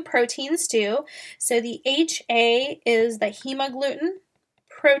these 2 proteins do. So the HA is the hemagglutinin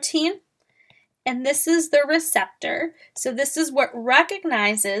protein, and this is the receptor. So this is what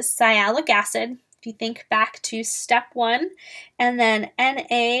recognizes sialic acid, if you think back to step 1, and then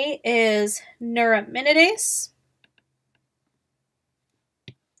NA is neuraminidase.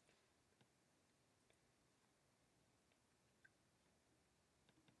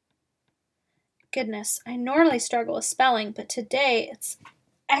 goodness, I normally struggle with spelling, but today it's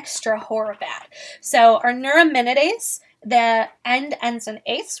extra horror bad. So our neuraminidase, the end ends in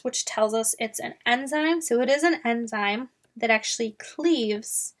ase, which tells us it's an enzyme. So it is an enzyme that actually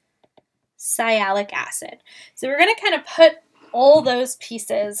cleaves sialic acid. So we're going to kind of put all those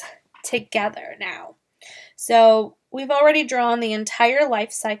pieces together now. So we've already drawn the entire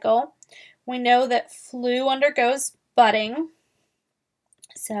life cycle. We know that flu undergoes budding.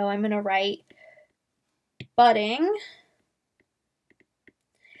 So I'm going to write budding.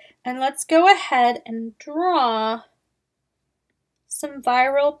 And let's go ahead and draw some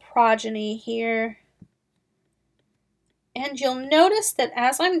viral progeny here. And you'll notice that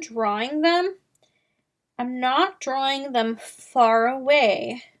as I'm drawing them, I'm not drawing them far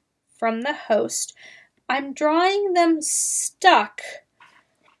away from the host. I'm drawing them stuck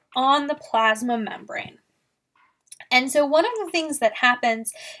on the plasma membrane. And so one of the things that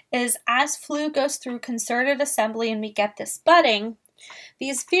happens is as flu goes through concerted assembly and we get this budding,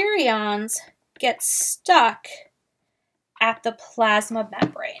 these virions get stuck at the plasma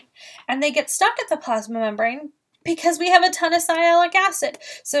membrane. And they get stuck at the plasma membrane because we have a ton of sialic acid.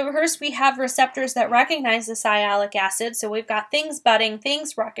 So first we have receptors that recognize the sialic acid. So we've got things budding,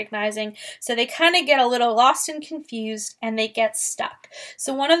 things recognizing. So they kind of get a little lost and confused and they get stuck.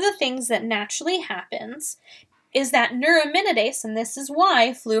 So one of the things that naturally happens is that neuraminidase, and this is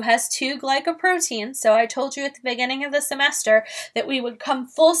why flu has 2 glycoproteins. So I told you at the beginning of the semester that we would come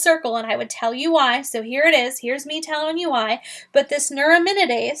full circle and I would tell you why. So here it is. Here's me telling you why. But this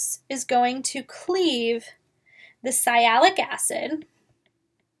neuraminidase is going to cleave the sialic acid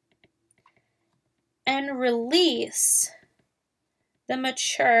and release the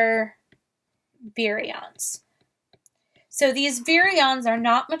mature virions. So these virions are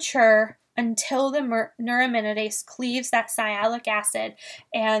not mature until the neuraminidase cleaves that sialic acid,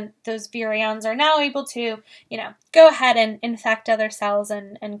 and those virions are now able to, go ahead and infect other cells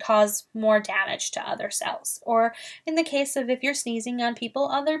and cause more damage to other cells. Or in the case of if you're sneezing on people,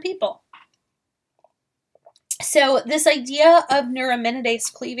 other people. So this idea of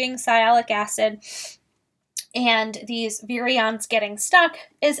neuraminidase cleaving sialic acid and these virions getting stuck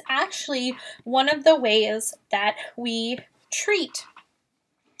is actually one of the ways that we treat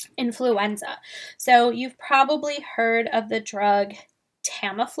influenza. So you've probably heard of the drug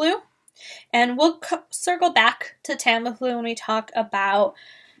Tamiflu, and we'll circle back to Tamiflu when we talk about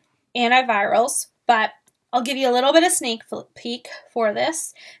antivirals, but I'll give you a little bit of sneak peek for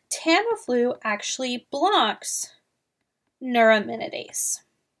this. Tamiflu actually blocks neuraminidase.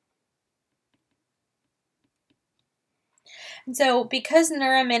 And so because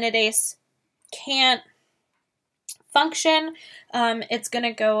neuraminidase can't function, it's going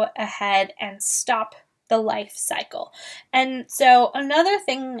to go ahead and stop the life cycle. And so another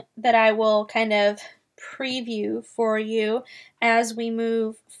thing that I will kind of preview for you as we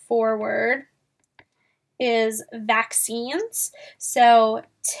move forward is vaccines. So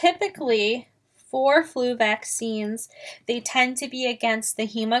typically for flu vaccines, they tend to be against the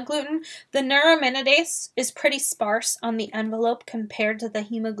hemagglutinin. The neuraminidase is pretty sparse on the envelope compared to the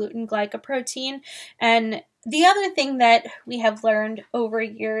hemagglutinin glycoprotein. And the other thing that we have learned over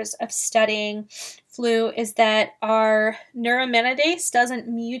years of studying flu is that our neuraminidase doesn't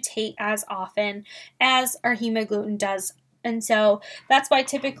mutate as often as our hemagglutinin does. And so that's why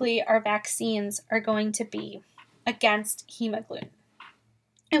typically our vaccines are going to be against hemagglutinin.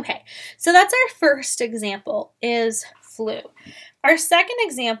 Okay, so that's our first example is flu. Our second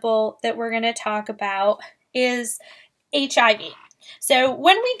example that we're going to talk about is HIV. So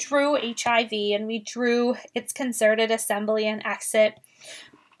when we drew HIV and we drew its concerted assembly and exit,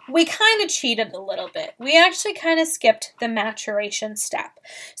 we kind of cheated a little bit. We actually kind of skipped the maturation step.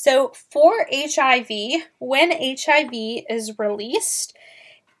 So for HIV, when HIV is released,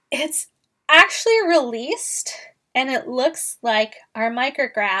 it's actually released and it looks like our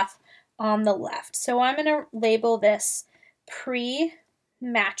micrograph on the left. So I'm going to label this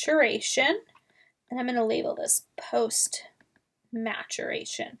pre-maturation and I'm going to label this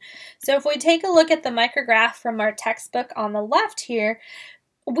post-maturation. So if we take a look at the micrograph from our textbook on the left here,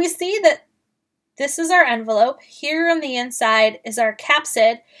 we see that this is our envelope. Here on the inside is our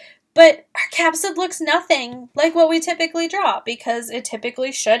capsid, but our capsid looks nothing like what we typically draw because it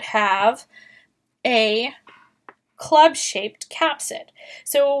typically should have a club-shaped capsid.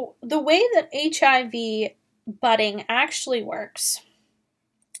 So the way that HIV budding actually works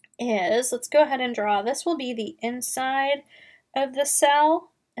is, let's go ahead and draw. This will be the inside of the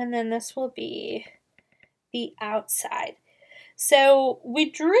cell, and then this will be the outside. So we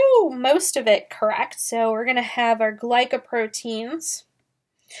drew most of it correct. So we're going to have our glycoproteins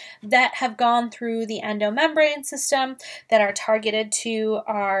that have gone through the endomembrane system that are targeted to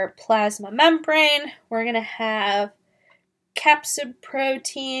our plasma membrane. We're going to have capsid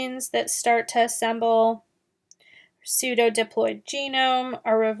proteins that start to assemble, pseudodiploid genome,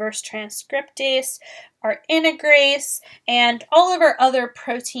 our reverse transcriptase, our integrase, and all of our other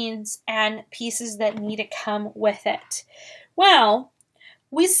proteins and pieces that need to come with it. Well,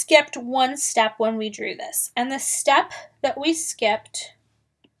 we skipped one step when we drew this, and the step that we skipped,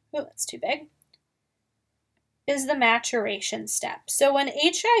 oh, that's too big, is the maturation step. So when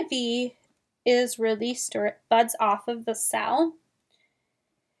HIV is released or it buds off of the cell,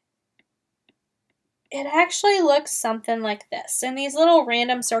 it actually looks something like this. And these little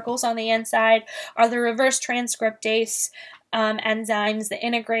random circles on the inside are the reverse transcriptase enzymes, the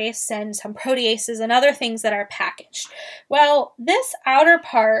integrase, and some proteases and other things that are packaged. Well, this outer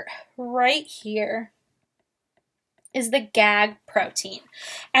part right here is the GAG protein.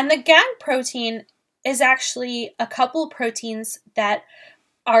 And the GAG protein is actually a couple proteins that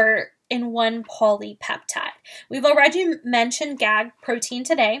are in one polypeptide. We've already mentioned GAG protein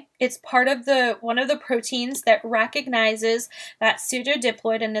today. It's part of one of the proteins that recognizes that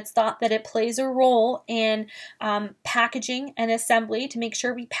pseudodiploid, and it's thought that it plays a role in packaging and assembly to make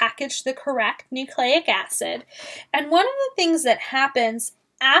sure we package the correct nucleic acid. And one of the things that happens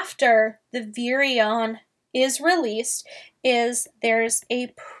after the virion is released is there's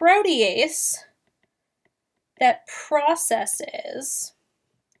a protease that processes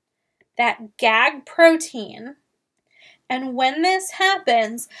that GAG protein, and when this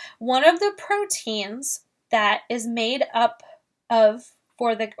happens, one of the proteins that is made up of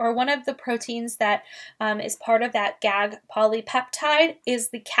one of the proteins that is part of that GAG polypeptide is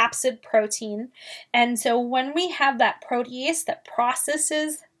the capsid protein. And so when we have that protease that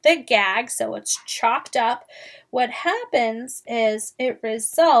processes the GAG, so it's chopped up, what happens is it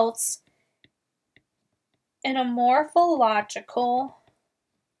results in a morphological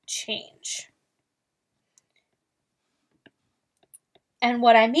change. And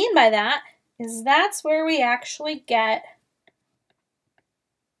what I mean by that is that's where we actually get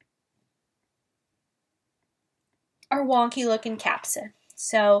our wonky looking capsid.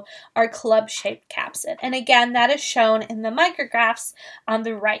 So our club-shaped capsid. And again, that is shown in the micrographs on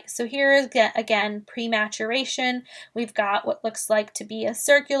the right. So here is, again, pre-maturation. We've got what looks like to be a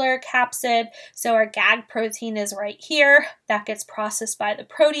circular capsid. So our GAG protein is right here. That gets processed by the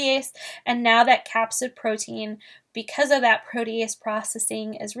protease. And now that capsid protein, because of that protease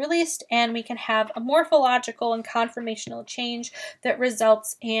processing, is released, and we can have a morphological and conformational change that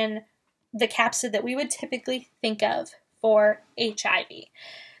results in the capsid that we would typically think of for HIV.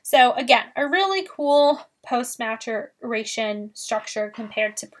 So again, a really cool post-maturation structure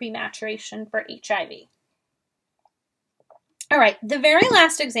compared to pre-maturation for HIV. All right, the very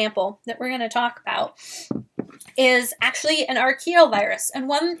last example that we're going to talk about is actually an archaeal virus, and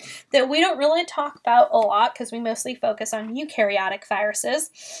one that we don't really talk about a lot because we mostly focus on eukaryotic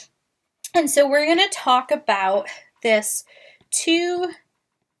viruses. And so we're going to talk about this two-tailed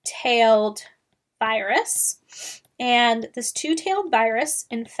virus. And this two-tailed virus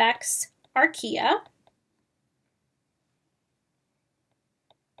infects archaea.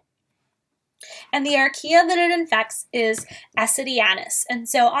 And the archaea that it infects is Acidianus. And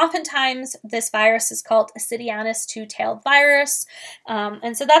so oftentimes this virus is called Acidianus two-tailed virus.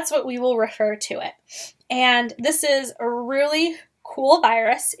 And so that's what we will refer to it. And this is a really cool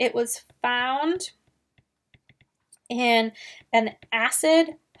virus. It was found in an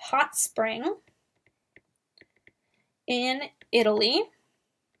acid hot spring in Italy,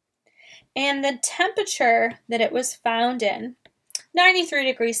 and the temperature that it was found in, 93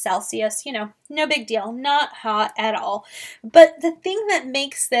 degrees Celsius, you know, no big deal, not hot at all. But the thing that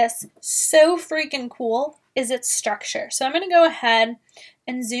makes this so freaking cool is its structure. So I'm going to go ahead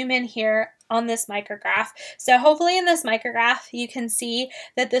and zoom in here on this micrograph. So hopefully in this micrograph you can see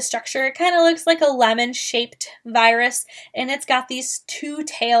that the structure, it kind of looks like a lemon-shaped virus, and it's got these two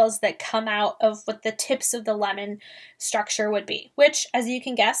tails that come out of what the tips of the lemon structure would be, which, as you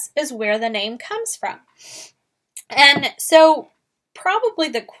can guess, is where the name comes from. And so probably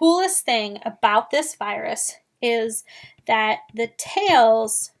the coolest thing about this virus is that the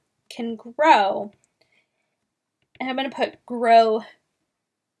tails can grow, and I'm going to put grow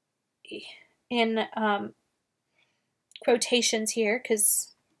in quotations here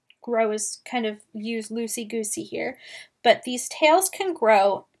because grow is kind of used loosey-goosey here, but these tails can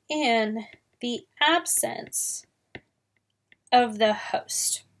grow in the absence of the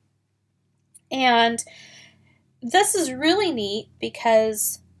host. And this is really neat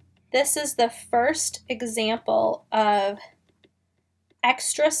because this is the first example of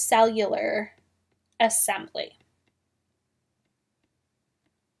extracellular assembly.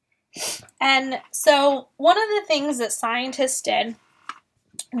 And so one of the things that scientists did,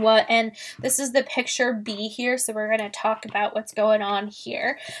 and this is the picture B here, so we're going to talk about what's going on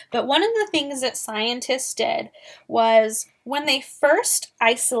here. But one of the things that scientists did was when they first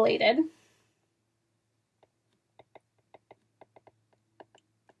isolated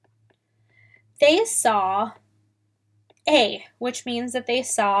they saw A, which means that they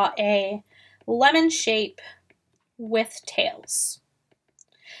saw a lemon shape with tails.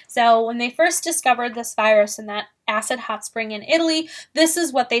 So when they first discovered this virus in that acid hot spring in Italy, this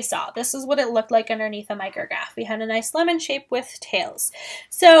is what they saw. This is what it looked like underneath a micrograph. We had a nice lemon shape with tails.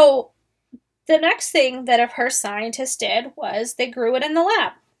 So the next thing that of her scientists did was they grew it in the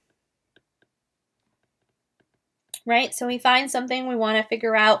lab. Right? So we find something, we want to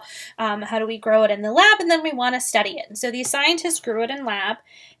figure out how do we grow it in the lab, and then we want to study it. And so these scientists grew it in lab,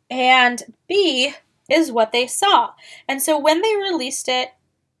 and B is what they saw. And so when they released it,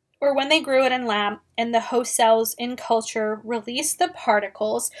 or when they grew it in lab and the host cells in culture released the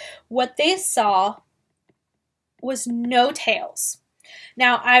particles, what they saw was no tails.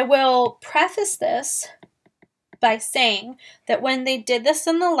 Now, I will preface this by saying that when they did this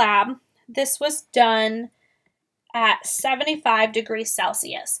in the lab, this was done at 75 degrees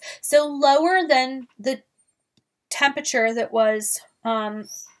Celsius. So lower than the temperature that was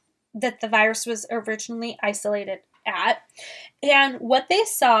that the virus was originally isolated at. And what they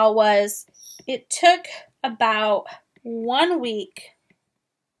saw was it took about 1 week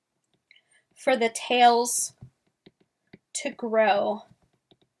for the tails to grow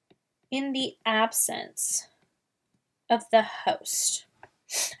in the absence of the host.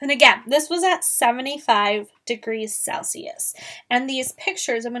 And again, this was at 75 degrees Celsius. And these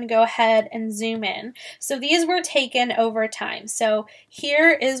pictures, I'm going to go ahead and zoom in. So these were taken over time. So here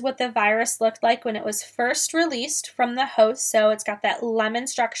is what the virus looked like when it was first released from the host. So it's got that lemon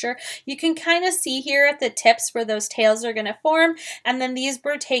structure. You can kind of see here at the tips where those tails are going to form. And then these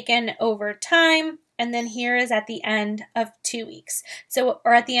were taken over time. And then here is at the end of 2 weeks. So,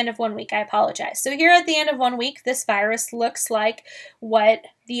 or at the end of 1 week, I apologize. So here at the end of 1 week, this virus looks like what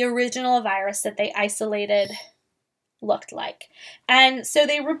the original virus that they isolated looked like. And so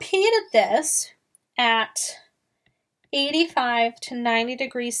they repeated this at 85 to 90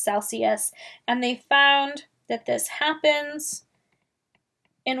 degrees Celsius, and they found that this happens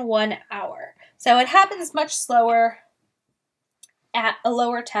in 1 hour. So it happens much slower at a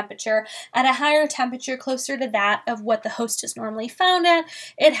lower temperature. At a higher temperature, closer to that of what the host is normally found at,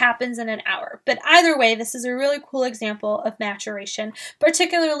 it happens in an hour. But either way, this is a really cool example of maturation,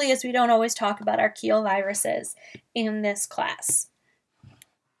 particularly as we don't always talk about archaeal viruses in this class.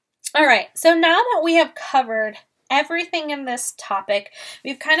 All right, so now that we have covered everything in this topic,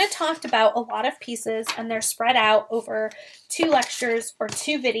 we've kind of talked about a lot of pieces, and they're spread out over 2 lectures or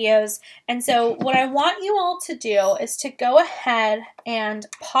 2 videos. And so what I want you all to do is to go ahead and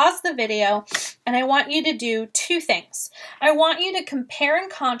pause the video, and I want you to do 2 things. I want you to compare and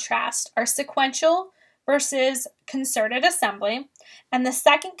contrast our sequential versus concerted assembly. And the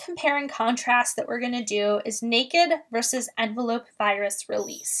second compare and contrast that we're going to do is naked versus envelope virus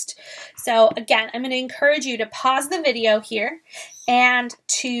released. So again, I'm going to encourage you to pause the video here and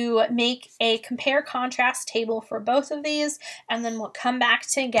to make a compare contrast table for both of these, and then we'll come back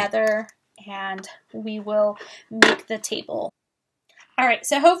together and we will make the table. All right,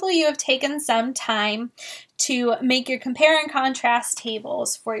 so hopefully you have taken some time to make your compare and contrast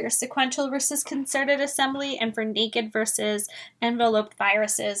tables for your sequential versus concerted assembly and for naked versus enveloped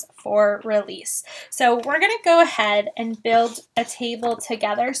viruses for release. So we're going to go ahead and build a table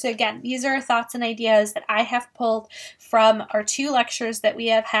together. So again, these are thoughts and ideas that I have pulled from our 2 lectures that we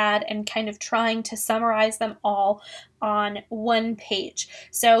have had and kind of trying to summarize them all on 1 page.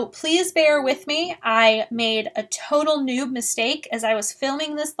 So please bear with me. I made a total noob mistake as I was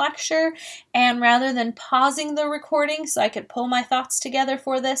filming this lecture, and rather than pausing the recording so I could pull my thoughts together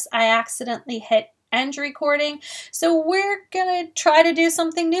for this, I accidentally hit end recording. So we're gonna try to do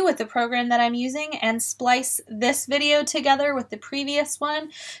something new with the program that I'm using and splice this video together with the previous one.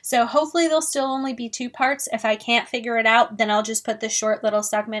 So hopefully there'll still only be 2 parts. If I can't figure it out, then I'll just put this short little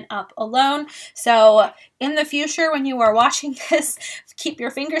segment up alone. So in the future, when you are watching this, keep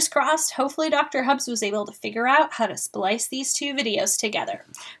your fingers crossed. Hopefully Dr. Hubbs was able to figure out how to splice these 2 videos together.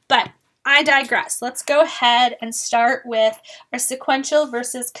 But I digress. Let's go ahead and start with our sequential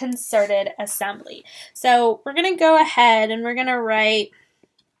versus concerted assembly. So we're going to go ahead and we're going to write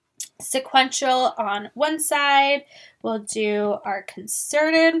sequential on one side. We'll do our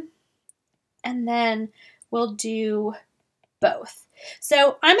concerted, and then we'll do both.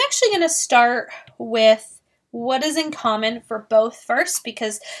 So I'm actually going to start with what is in common for both first,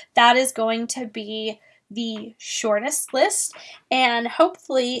 because that is going to be the shortest list, and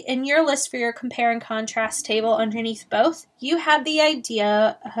hopefully in your list for your compare and contrast table underneath both, you have the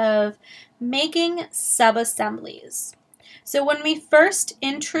idea of making subassemblies. So when we first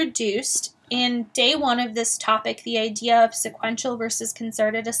introduced in day 1 of this topic the idea of sequential versus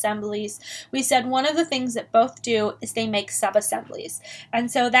concerted assemblies, we said one of the things that both do is they make subassemblies,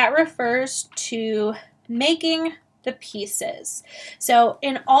 and so that refers to making the pieces. So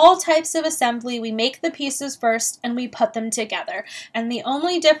in all types of assembly, we make the pieces first and we put them together. And the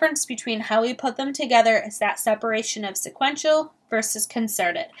only difference between how we put them together is that separation of sequential versus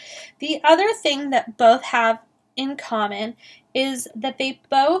concerted. The other thing that both have in common is that they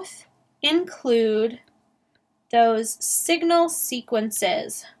both include those signal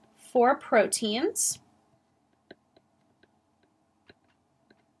sequences for proteins.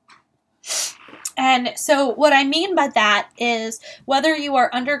 And so what I mean by that is whether you are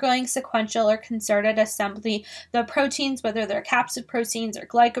undergoing sequential or concerted assembly, the proteins, whether they're capsid proteins or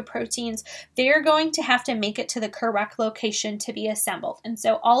glycoproteins, they're going to have to make it to the correct location to be assembled. And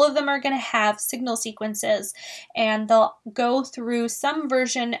so all of them are going to have signal sequences, and they'll go through some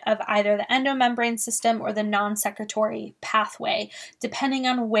version of either the endomembrane system or the non-secretory pathway, depending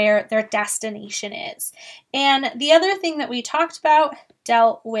on where their destination is. And the other thing that we talked about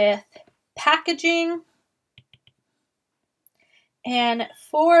dealt with packaging. And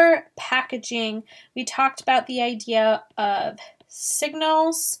for packaging, we talked about the idea of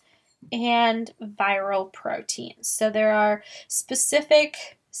signals and viral proteins. So there are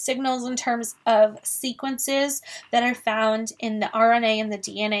specific signals in terms of sequences that are found in the RNA and the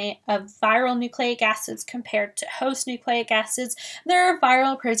DNA of viral nucleic acids compared to host nucleic acids. There are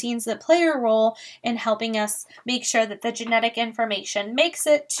viral proteins that play a role in helping us make sure that the genetic information makes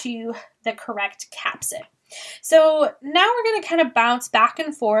it to the correct capsid. So now we're going to kind of bounce back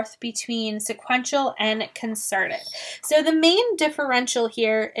and forth between sequential and concerted. So the main differential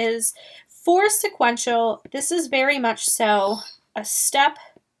here is for sequential, this is very much so a step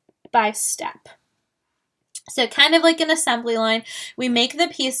by step. So kind of like an assembly line, we make the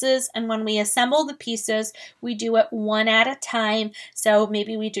pieces, and when we assemble the pieces, we do it one at a time. So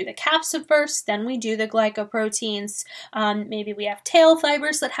maybe we do the capsid first, then we do the glycoproteins. Maybe we have tail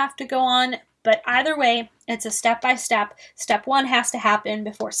fibers that have to go on, but either way, it's a step by step. Step 1 has to happen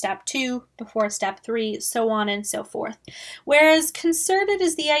before step 2, before step 3, so on and so forth. Whereas concerted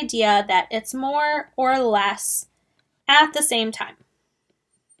is the idea that it's more or less at the same time.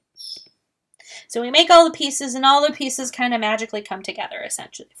 So we make all the pieces, and all the pieces kind of magically come together,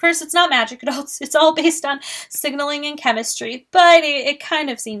 essentially. First, it's not magic. It's all based on signaling and chemistry, but it kind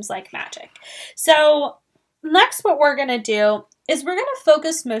of seems like magic. So next, what we're going to do is we're going to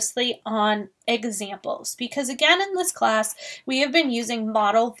focus mostly on examples, because again, in this class, we have been using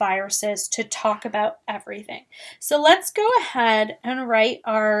model viruses to talk about everything. So let's go ahead and write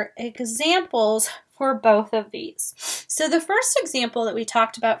our examples for both of these. So the first example that we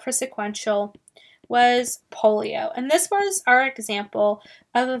talked about for sequential was polio, and this was our example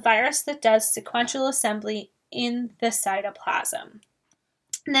of a virus that does sequential assembly in the cytoplasm.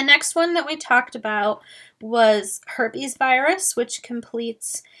 And the next one that we talked about was herpes virus, which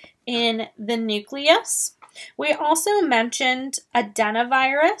completes in the nucleus. We also mentioned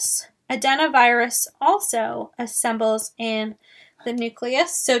adenovirus. Adenovirus also assembles in the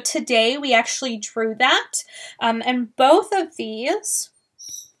nucleus. So today we actually drew that, and both of these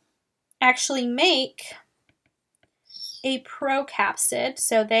actually make a procapsid.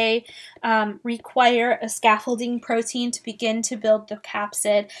 So they require a scaffolding protein to begin to build the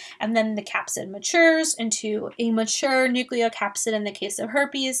capsid, and then the capsid matures into a mature nucleocapsid in the case of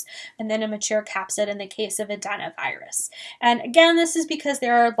herpes, and then a mature capsid in the case of adenovirus. And again, this is because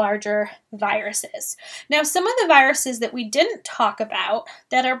there are larger viruses. Now, some of the viruses that we didn't talk about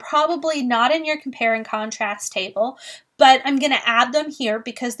that are probably not in your compare and contrast table, but I'm going to add them here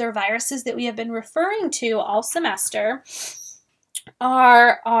because they're viruses that we have been referring to all semester,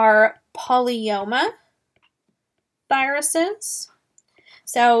 are our polyoma viruses.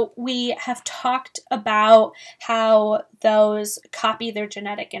 So we have talked about how those copy their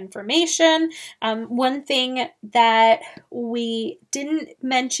genetic information. One thing that we didn't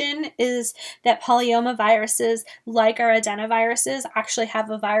mention is that polyoma viruses, like our adenoviruses, actually have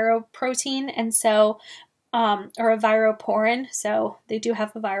a viral protein, and so or a viroporin, so they do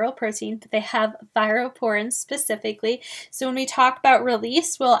have a viral protein, but they have viroporins specifically. So when we talk about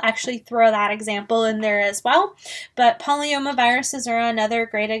release, we'll actually throw that example in there as well. But polyoma viruses are another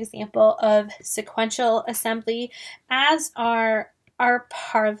great example of sequential assembly, as are our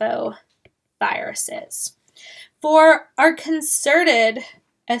parvoviruses. For our concerted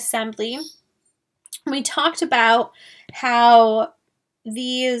assembly, we talked about how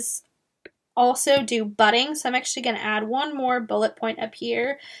these also do budding. So I'm actually going to add one more bullet point up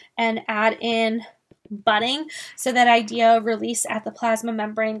here and add in budding. So that idea of release at the plasma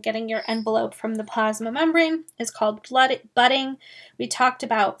membrane, getting your envelope from the plasma membrane, is called budding. We talked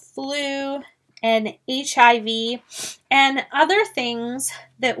about flu and HIV and other things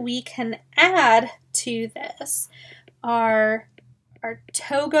that we can add to this are our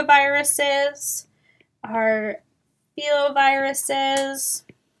toga viruses, our filoviruses,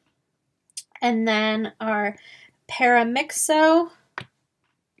 and then our paramyxo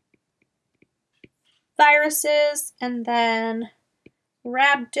viruses, and then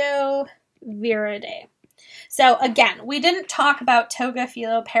rhabdoviridae. So again, we didn't talk about toga,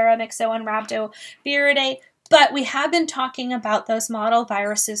 philo, paramyxo, and rhabdoviridae, but we have been talking about those model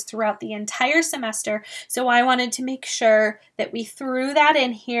viruses throughout the entire semester, so I wanted to make sure that we threw that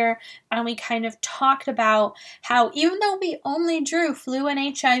in here and we kind of talked about how even though we only drew flu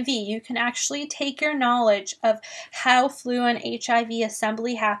and HIV, you can actually take your knowledge of how flu and HIV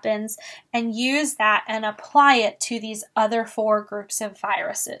assembly happens and use that and apply it to these other 4 groups of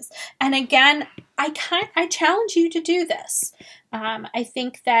viruses. And again, I challenge you to do this. I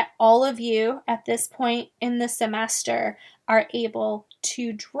think that all of you at this point in the semester are able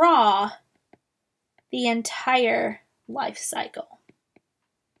to draw the entire life cycle.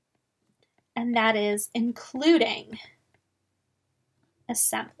 And that is including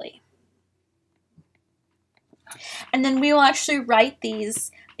assembly. And then we will actually write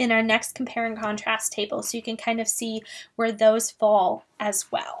these in our next compare and contrast table so you can kind of see where those fall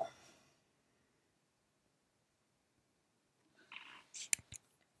as well.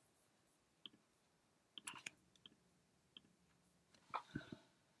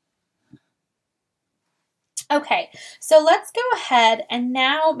 Okay, so let's go ahead and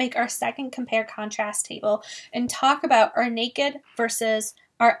now make our second compare contrast table and talk about our naked versus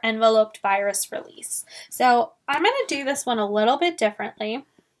our enveloped virus release. So I'm going to do this one a little bit differently. I'm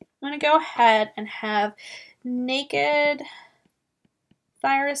going to go ahead and have naked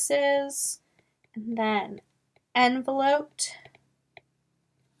viruses and then enveloped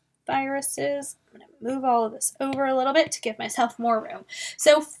viruses. I'm going to move all of this over a little bit to give myself more room.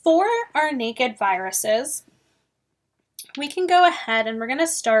 So for our naked viruses, we can go ahead and we're going to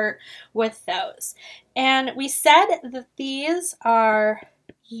start with those. And we said that these are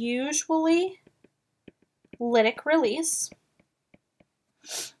usually lytic release.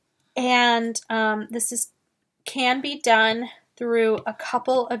 And this can be done through a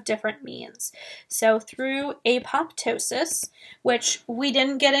couple of different means. So through apoptosis, which we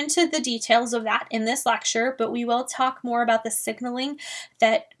didn't get into the details of that in this lecture, but we will talk more about the signaling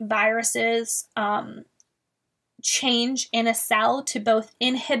that viruses change in a cell to both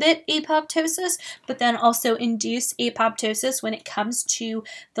inhibit apoptosis, but then also induce apoptosis when it comes to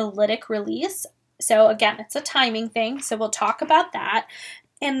the lytic release. So again, it's a timing thing, so we'll talk about that.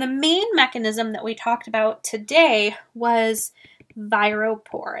 And the main mechanism that we talked about today was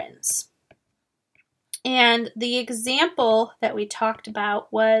viroporins. And the example that we talked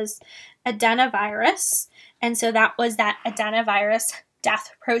about was adenovirus. And so that was that adenovirus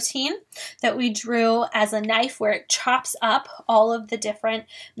death protein that we drew as a knife where it chops up all of the different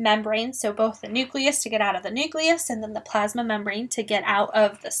membranes, so both the nucleus to get out of the nucleus and then the plasma membrane to get out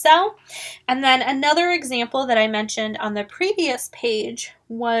of the cell. And then another example that I mentioned on the previous page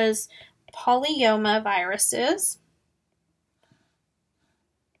was polyoma viruses.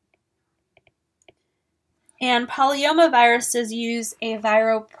 And polyoma viruses use a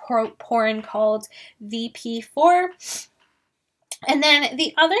viroporin called VP4. And then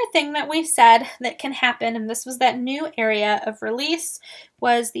the other thing that we said that can happen, and this was that new area of release,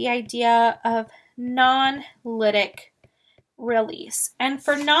 was the idea of non-lytic release. And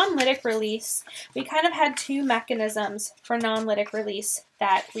for non-lytic release, we kind of had 2 mechanisms for non-lytic release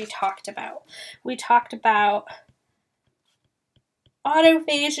that we talked about. We talked about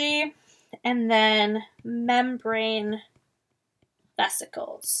autophagy and then membrane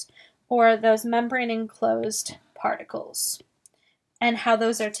vesicles, or those membrane-enclosed particles, and how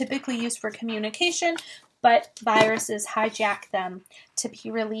those are typically used for communication, but viruses hijack them to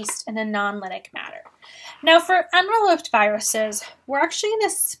be released in a non-lytic manner. Now for enveloped viruses, we're actually going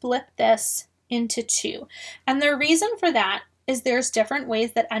to split this into 2. And the reason for that is there's different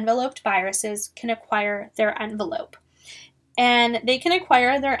ways that enveloped viruses can acquire their envelope. And they can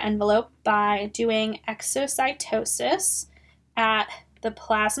acquire their envelope by doing exocytosis at the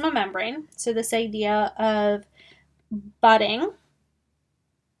plasma membrane. So this idea of budding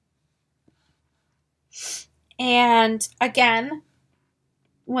And again,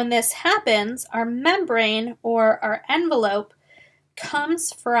 when this happens, our membrane or our envelope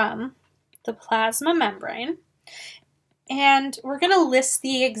comes from the plasma membrane. And we're going to list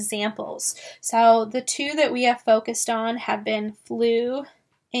the examples. So the two that we have focused on have been flu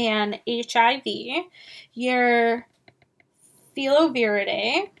and HIV. Your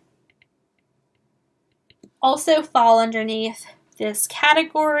Filoviridae also fall underneath this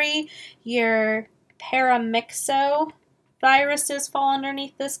category. Your paramyxoviruses fall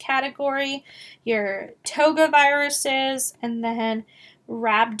underneath this category. Your toga viruses, and then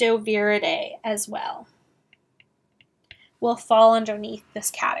rhabdoviridae as well will fall underneath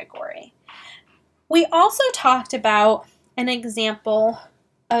this category. We also talked about an example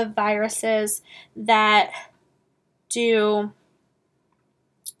of viruses that do,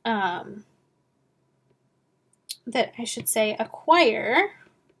 acquire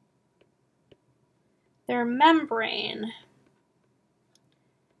their membrane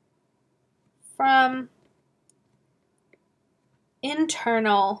from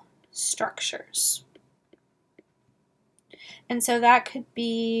internal structures. And so that could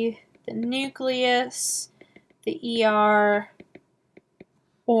be the nucleus, the ER,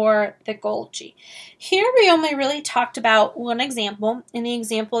 or the Golgi. Here we only really talked about one example, and the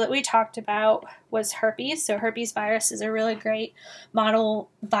example that we talked about was herpes. So herpes virus is a really great model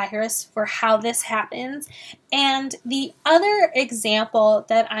virus for how this happens. And the other example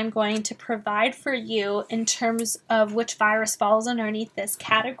that I'm going to provide for you in terms of which virus falls underneath this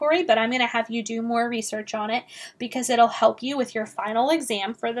category, but I'm going to have you do more research on it because it'll help you with your final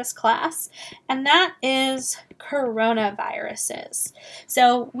exam for this class, and that is coronaviruses.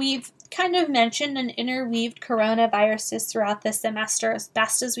 So we've kind of mentioned and interweaved coronaviruses throughout the semester as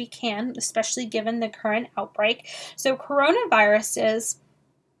best as we can, especially given the current outbreak. So coronaviruses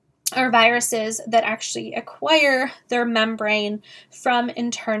are viruses that actually acquire their membrane from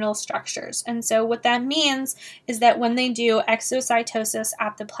internal structures. And so what that means is that when they do exocytosis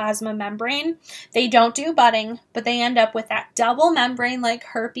at the plasma membrane, they don't do budding, but they end up with that double membrane like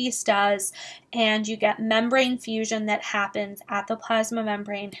herpes does, and you get membrane fusion that happens at the plasma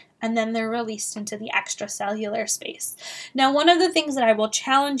membrane, and then they're released into the extracellular space. Now, one of the things that I will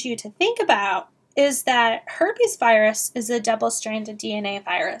challenge you to think about is that herpes virus is a double-stranded DNA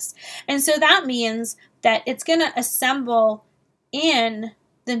virus. And so that means that it's going to assemble in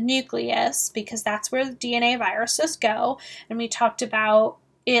the nucleus because that's where the DNA viruses go. And we talked about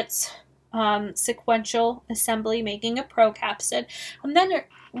its sequential assembly making a procapsid. And then it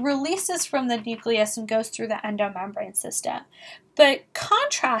releases from the nucleus and goes through the endomembrane system. But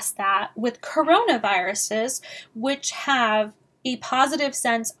contrast that with coronaviruses, which have a positive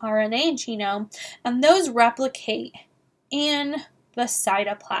sense RNA genome, and those replicate in the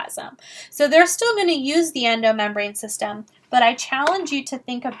cytoplasm. So they're still going to use the endomembrane system, but I challenge you to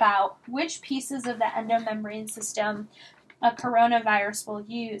think about which pieces of the endomembrane system a coronavirus will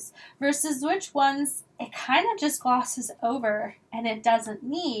use versus which ones it kind of just glosses over and it doesn't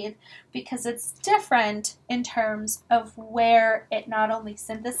need because it's different in terms of where it not only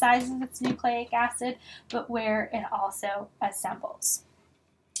synthesizes its nucleic acid, but where it also assembles.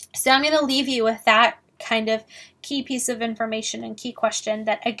 So I'm going to leave you with that kind of key piece of information and key question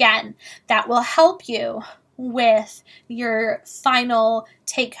that, again, that will help you with your final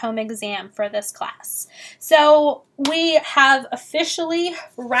take-home exam for this class. So we have officially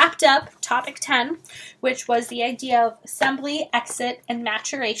wrapped up topic 10, which was the idea of assembly, exit, and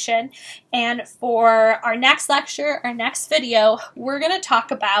maturation. And for our next lecture, our next video, we're going to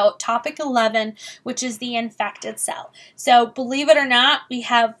talk about topic 11, which is the infected cell. So believe it or not, we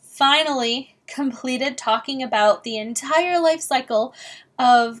have finally completed talking about the entire life cycle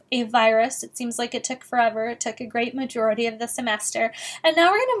of a virus. It seems like it took forever. It took a great majority of the semester. And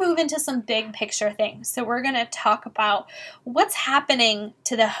now we're going to move into some big picture things. So we're going to talk about what's happening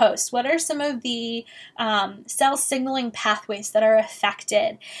to the host. What are some of the cell signaling pathways that are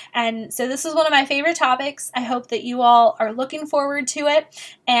affected? And so this is one of my favorite topics. I hope that you all are looking forward to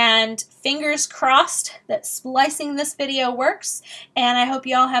it. And fingers crossed that splicing this video works. And I hope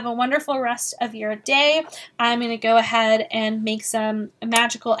you all have a wonderful rest of your day. I'm going to go ahead and make some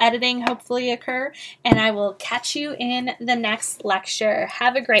magical editing hopefully occur, and I will catch you in the next lecture.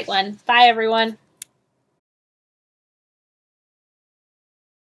 Have a great one. Bye, everyone.